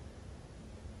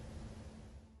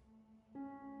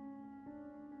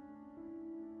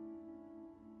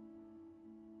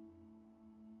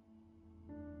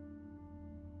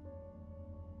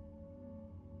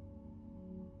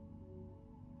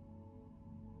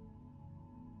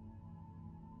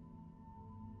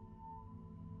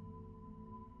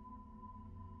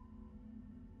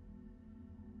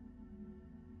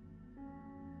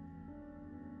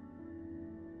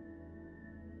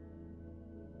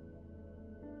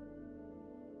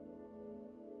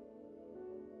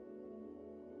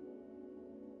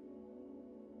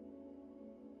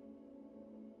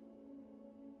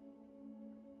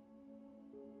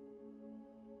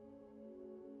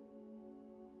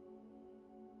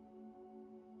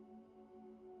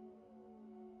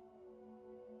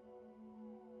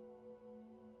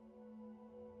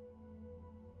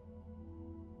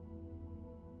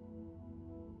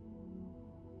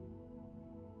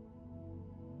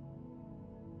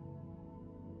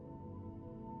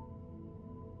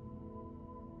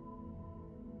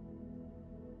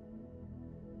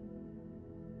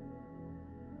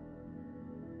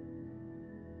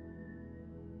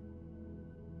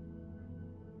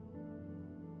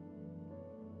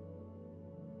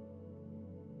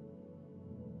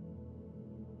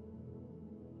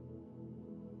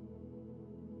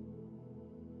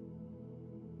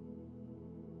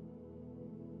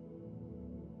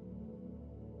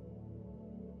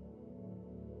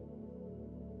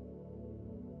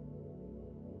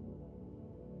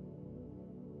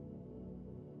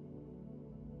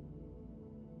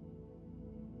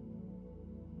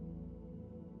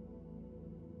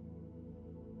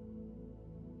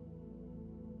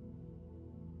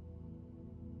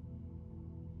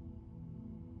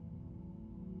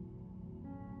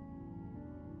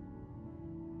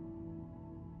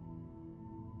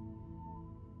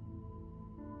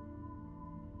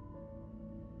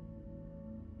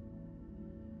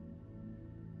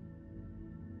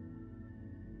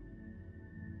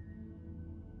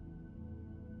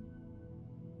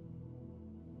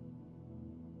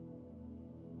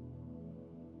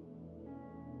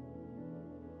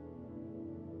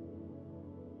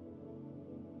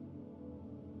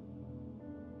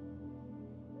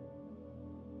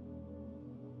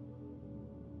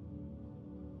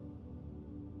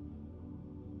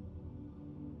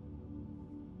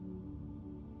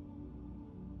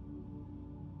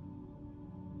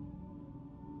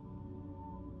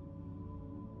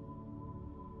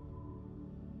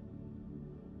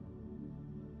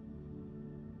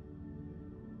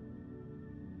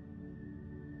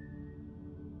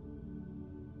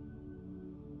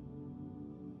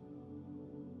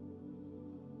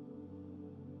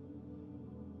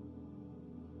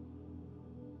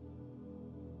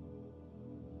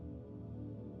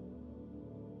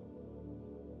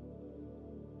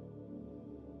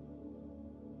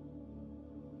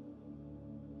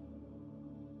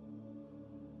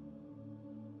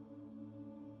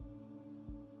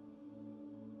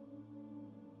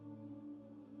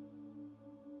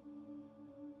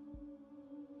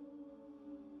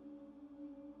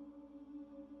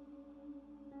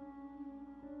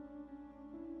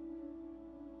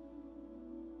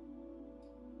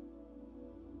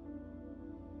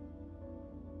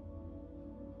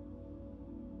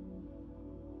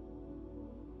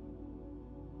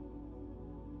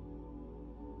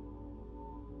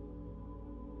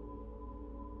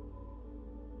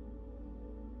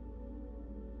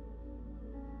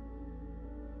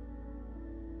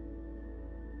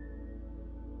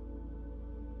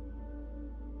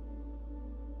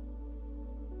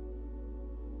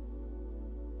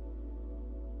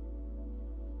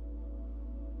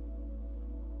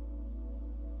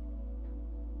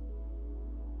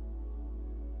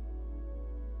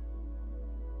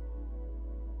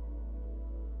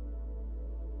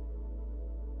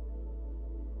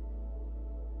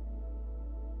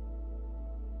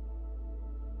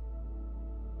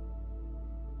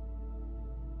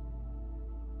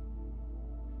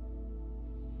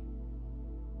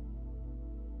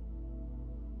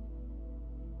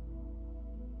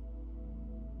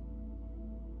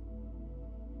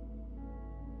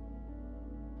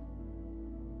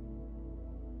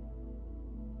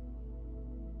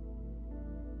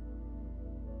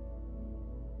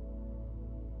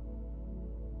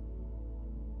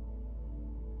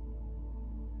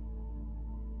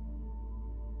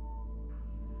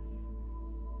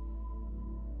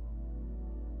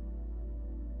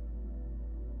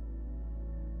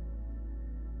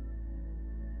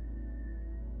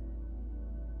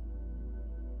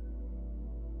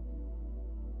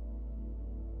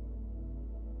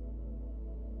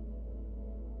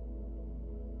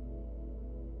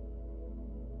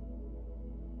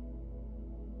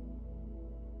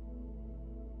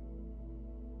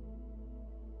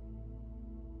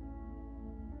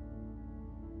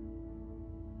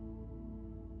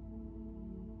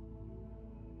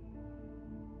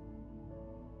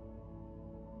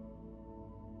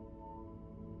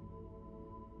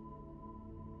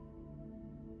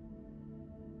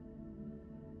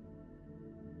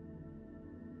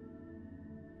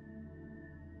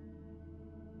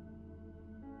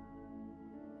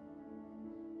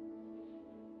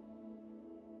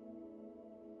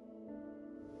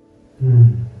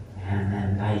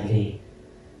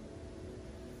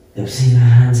 lifting the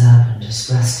hands up and just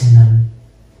resting them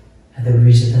at the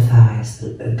root of the thighs, the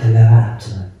lower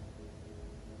abdomen.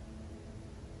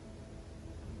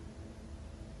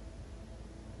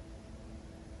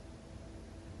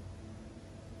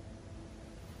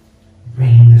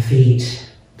 Bringing the feet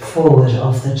forward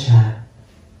off the chair,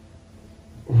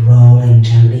 rolling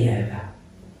gently over.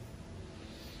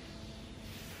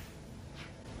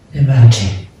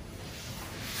 Emerging,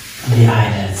 the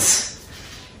eyelids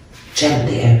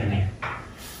gently opening.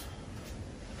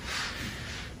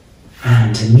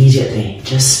 And immediately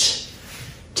just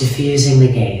diffusing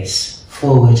the gaze,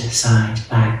 forward, side,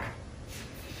 back.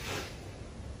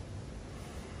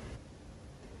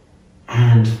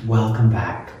 And welcome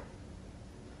back.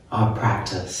 Our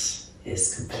practice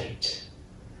is complete.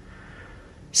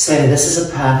 So this is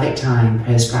a perfect time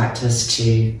post-practice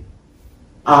to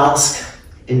ask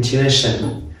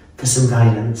intuition for some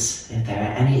guidance. If there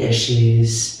are any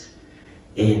issues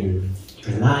in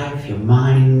your life, your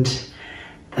mind,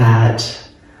 that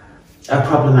are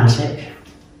problematic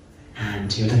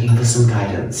and you're looking for some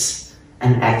guidance,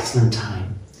 an excellent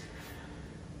time.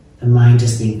 The mind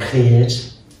has been cleared,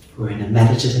 we're in a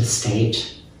meditative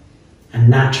state, and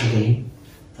naturally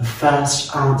the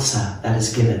first answer that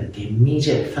is given, the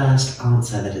immediate first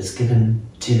answer that is given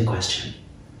to the question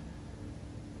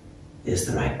is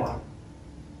the right one.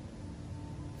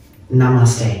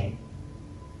 Namaste.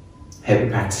 Hope we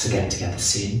practice again together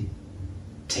soon.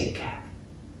 Take care.